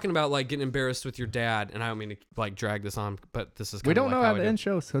were talking about like getting embarrassed with your dad, and I don't mean to like drag this on, but this is we don't like know how to end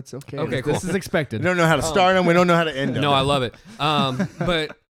shows, so it's okay. Okay, cool. This is expected. We don't know how to start them. We don't know how to end them. No, I love it.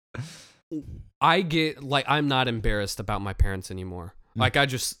 But I get like I'm not embarrassed about my parents anymore. Like I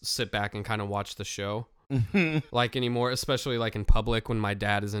just sit back and kind of watch the show. Like anymore, especially like in public when my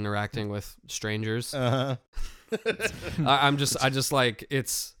dad is interacting with strangers. I just like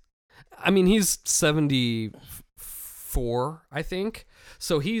it's. I mean, he's 74, I think.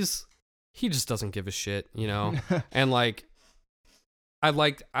 So he just doesn't give a shit, you know. And like,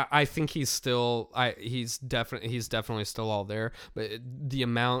 I think he's still. He's definitely still all there. But the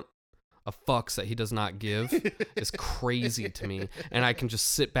amount of fucks that he does not give is crazy to me, and I can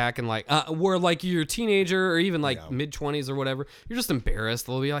just sit back and like where like you're a teenager or even like mid-20s or whatever, you're just embarrassed.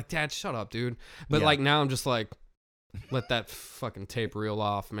 They'll be like, Dad, shut up, dude. But like now I'm just like, let that fucking tape reel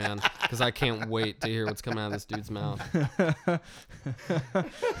off, man, because I can't wait to hear what's coming out of this dude's mouth.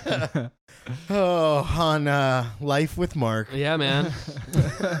 On Life with Mark. Yeah, man.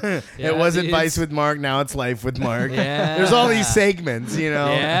 It wasn't Vice with Mark. Now it's Life with Mark. Yeah. There's all these segments, you know.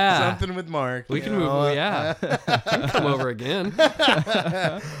 Yeah. Something with Mark. We can move. Yeah. Can come over again.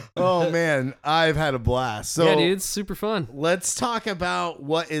 Oh man, I've had a blast. So yeah, dude, it's super fun. Let's talk about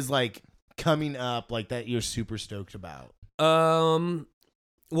what is like coming up, like that you're super stoked about. Well,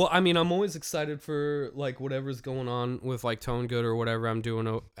 I mean, I'm always excited for like whatever's going on with like Tone Good or whatever I'm doing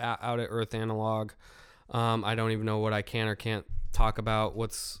out at Earth Analog. I don't even know what I can or can't talk about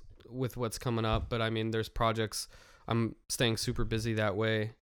what's coming up, but I mean, there's projects. I'm staying super busy that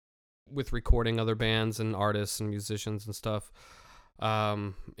way with recording other bands and artists and musicians and stuff.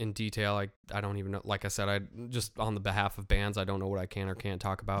 In detail, I don't even know. Like I said, I just on the behalf of bands, I don't know what I can or can't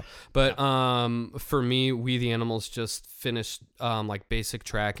talk about. But for me, We the Animals just finished like basic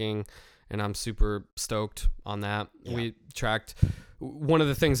tracking, and I'm super stoked on that. Yeah. We tracked one of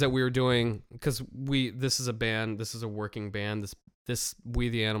the things that we were doing because this is a band, this is a working band. This We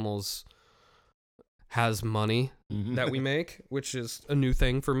the Animals has money that we make, which is a new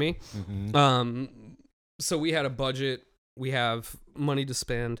thing for me. So we had a budget. We have money to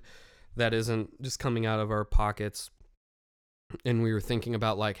spend that isn't just coming out of our pockets. And we were thinking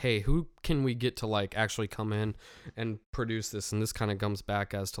about like, hey, who can we get to like actually come in and produce this? And this kind of comes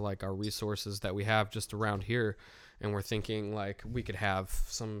back as to like our resources that we have just around here. And we're thinking like we could have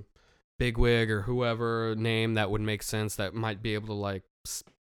some bigwig or whoever name that would make sense that might be able to like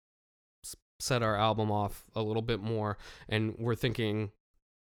set our album off a little bit more. And we're thinking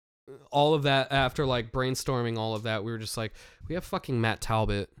all of that after like brainstorming all of that, we were just like, we have fucking Matt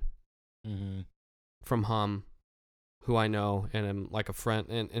Talbot from Hum, who I know and am like a friend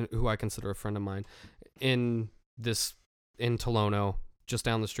and who I consider a friend of mine in Tolono, just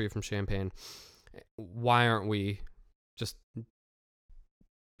down the street from Champaign. Why aren't we just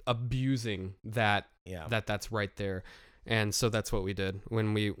abusing that? Yeah. That's right there. And so that's what we did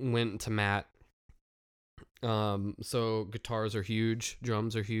when we went to Matt. So guitars are huge,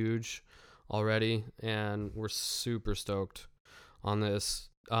 drums are huge already, and we're super stoked on this.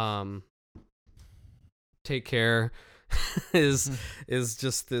 Take Care is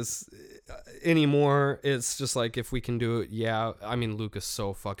just this anymore. It's just like if we can do it, yeah. I mean, Luke is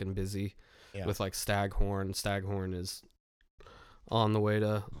so fucking busy with like Staghorn. Staghorn is on the way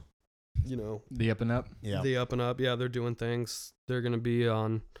to, you know, the Up and Up. Yeah, the Up and Up. Yeah, they're doing things. They're gonna be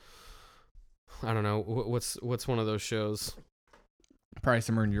on. I don't know what's one of those shows. Probably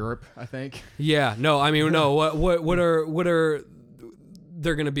somewhere in Europe, I think. Yeah, no, I mean, no. What are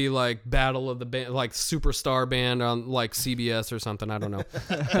they're gonna be like Battle of the Band, like Superstar Band on like CBS or something? I don't know.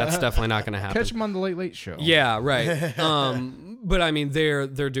 That's definitely not gonna happen. Catch them on the Late Late Show. Yeah, right. But I mean, they're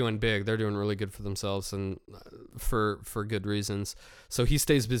doing big. They're doing really good for themselves and for good reasons. So he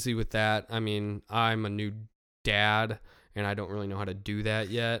stays busy with that. I mean, I'm a new dad. And I don't really know how to do that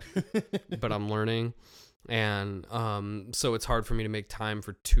yet, but I'm learning. And so it's hard for me to make time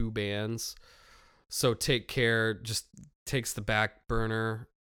for two bands. So Take Care just takes the back burner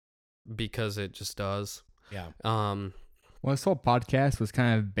because it just does. Yeah. Well, this whole podcast was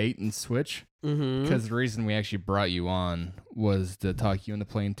kind of bait and switch because the reason we actually brought you on was to talk you into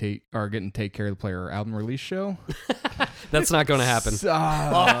playing getting Take Care of the Player album release show. That's not going to happen.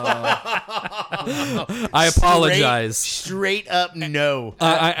 I apologize. Straight up no.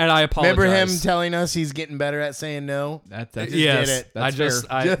 I apologize. Remember him telling us he's getting better at saying no? That's yes. did it. That's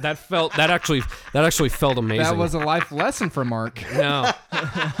fair. That actually felt amazing. That was a life lesson for Mark. No,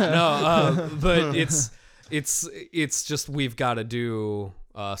 but it's just we've got to do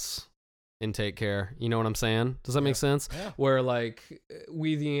us and Take Care. You know what I'm saying? Does that make sense? Yeah. Where like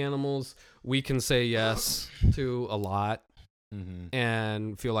we the animals, we can say yes to a lot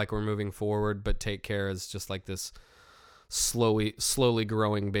and feel like we're moving forward, but Take Care is just like this slowly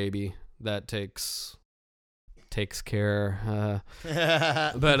growing baby that takes care.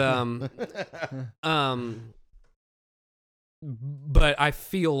 But I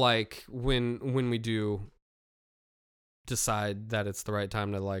feel like when we do decide that it's the right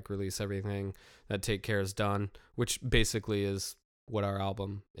time to like release everything, that Take Care is done, which basically is what our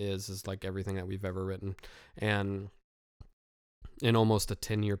album is like everything that we've ever written. And in almost a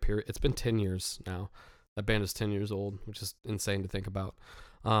 10-year period, it's been 10 years now. That band is 10 years old, which is insane to think about.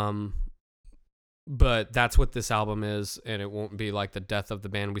 But that's what this album is, and it won't be like the death of the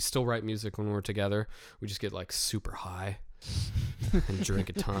band. We still write music when we're together. We just get like super high and drink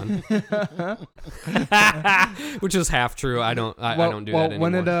a ton, which is half true. I don't do that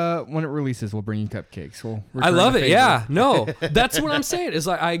anymore. When it releases, we'll bring you cupcakes. I love it. Yeah, no, that's what I'm saying. Is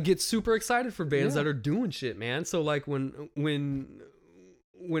like I get super excited for bands that are doing shit, man. So like when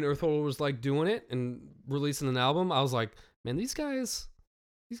Earthholder was like doing it and releasing an album, I was like, man, these guys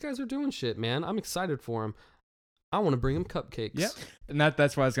are doing shit, man. I'm excited for them. I want to bring them cupcakes. Yeah, and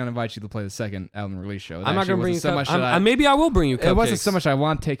that's why I was going to invite you to play the second album release show. I'm not going to bring you so much. Maybe I will bring you cupcakes. It wasn't so much I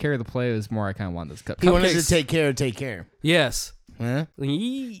want to take care of the play. It was more I kind of want those cupcakes. He wanted to take care. Yes. Huh?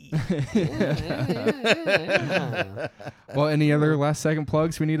 Well, any other last second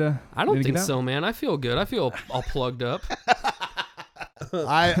plugs we need to? I don't think so, man. I feel good. I feel all plugged up.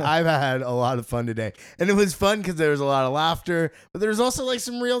 I've had a lot of fun today, and it was fun because there was a lot of laughter, but there was also like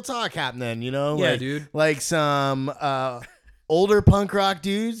some real talk happening, you know? Yeah, like, dude. Like some older punk rock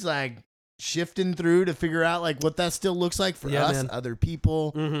dudes like shifting through to figure out like what that still looks like for us, man. Other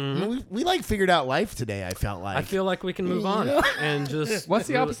people. I mean, we like figured out life today. I felt like. I feel like we can move on and just. What's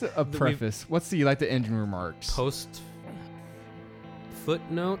the opposite of preface? What's the like the ending remarks? Post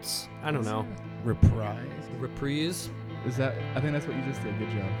footnotes. I don't know. Reprise. Is that? I think that's what you just did.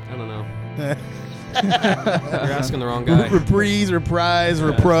 Good job. I don't know. You're asking the wrong guy. Reprise,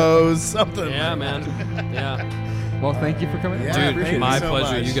 repros, something. Yeah, man. Yeah. Well, thank you for coming. Yeah, dude, my so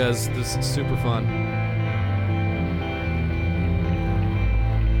pleasure. Much. You guys, this is super fun.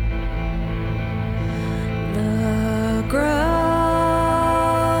 The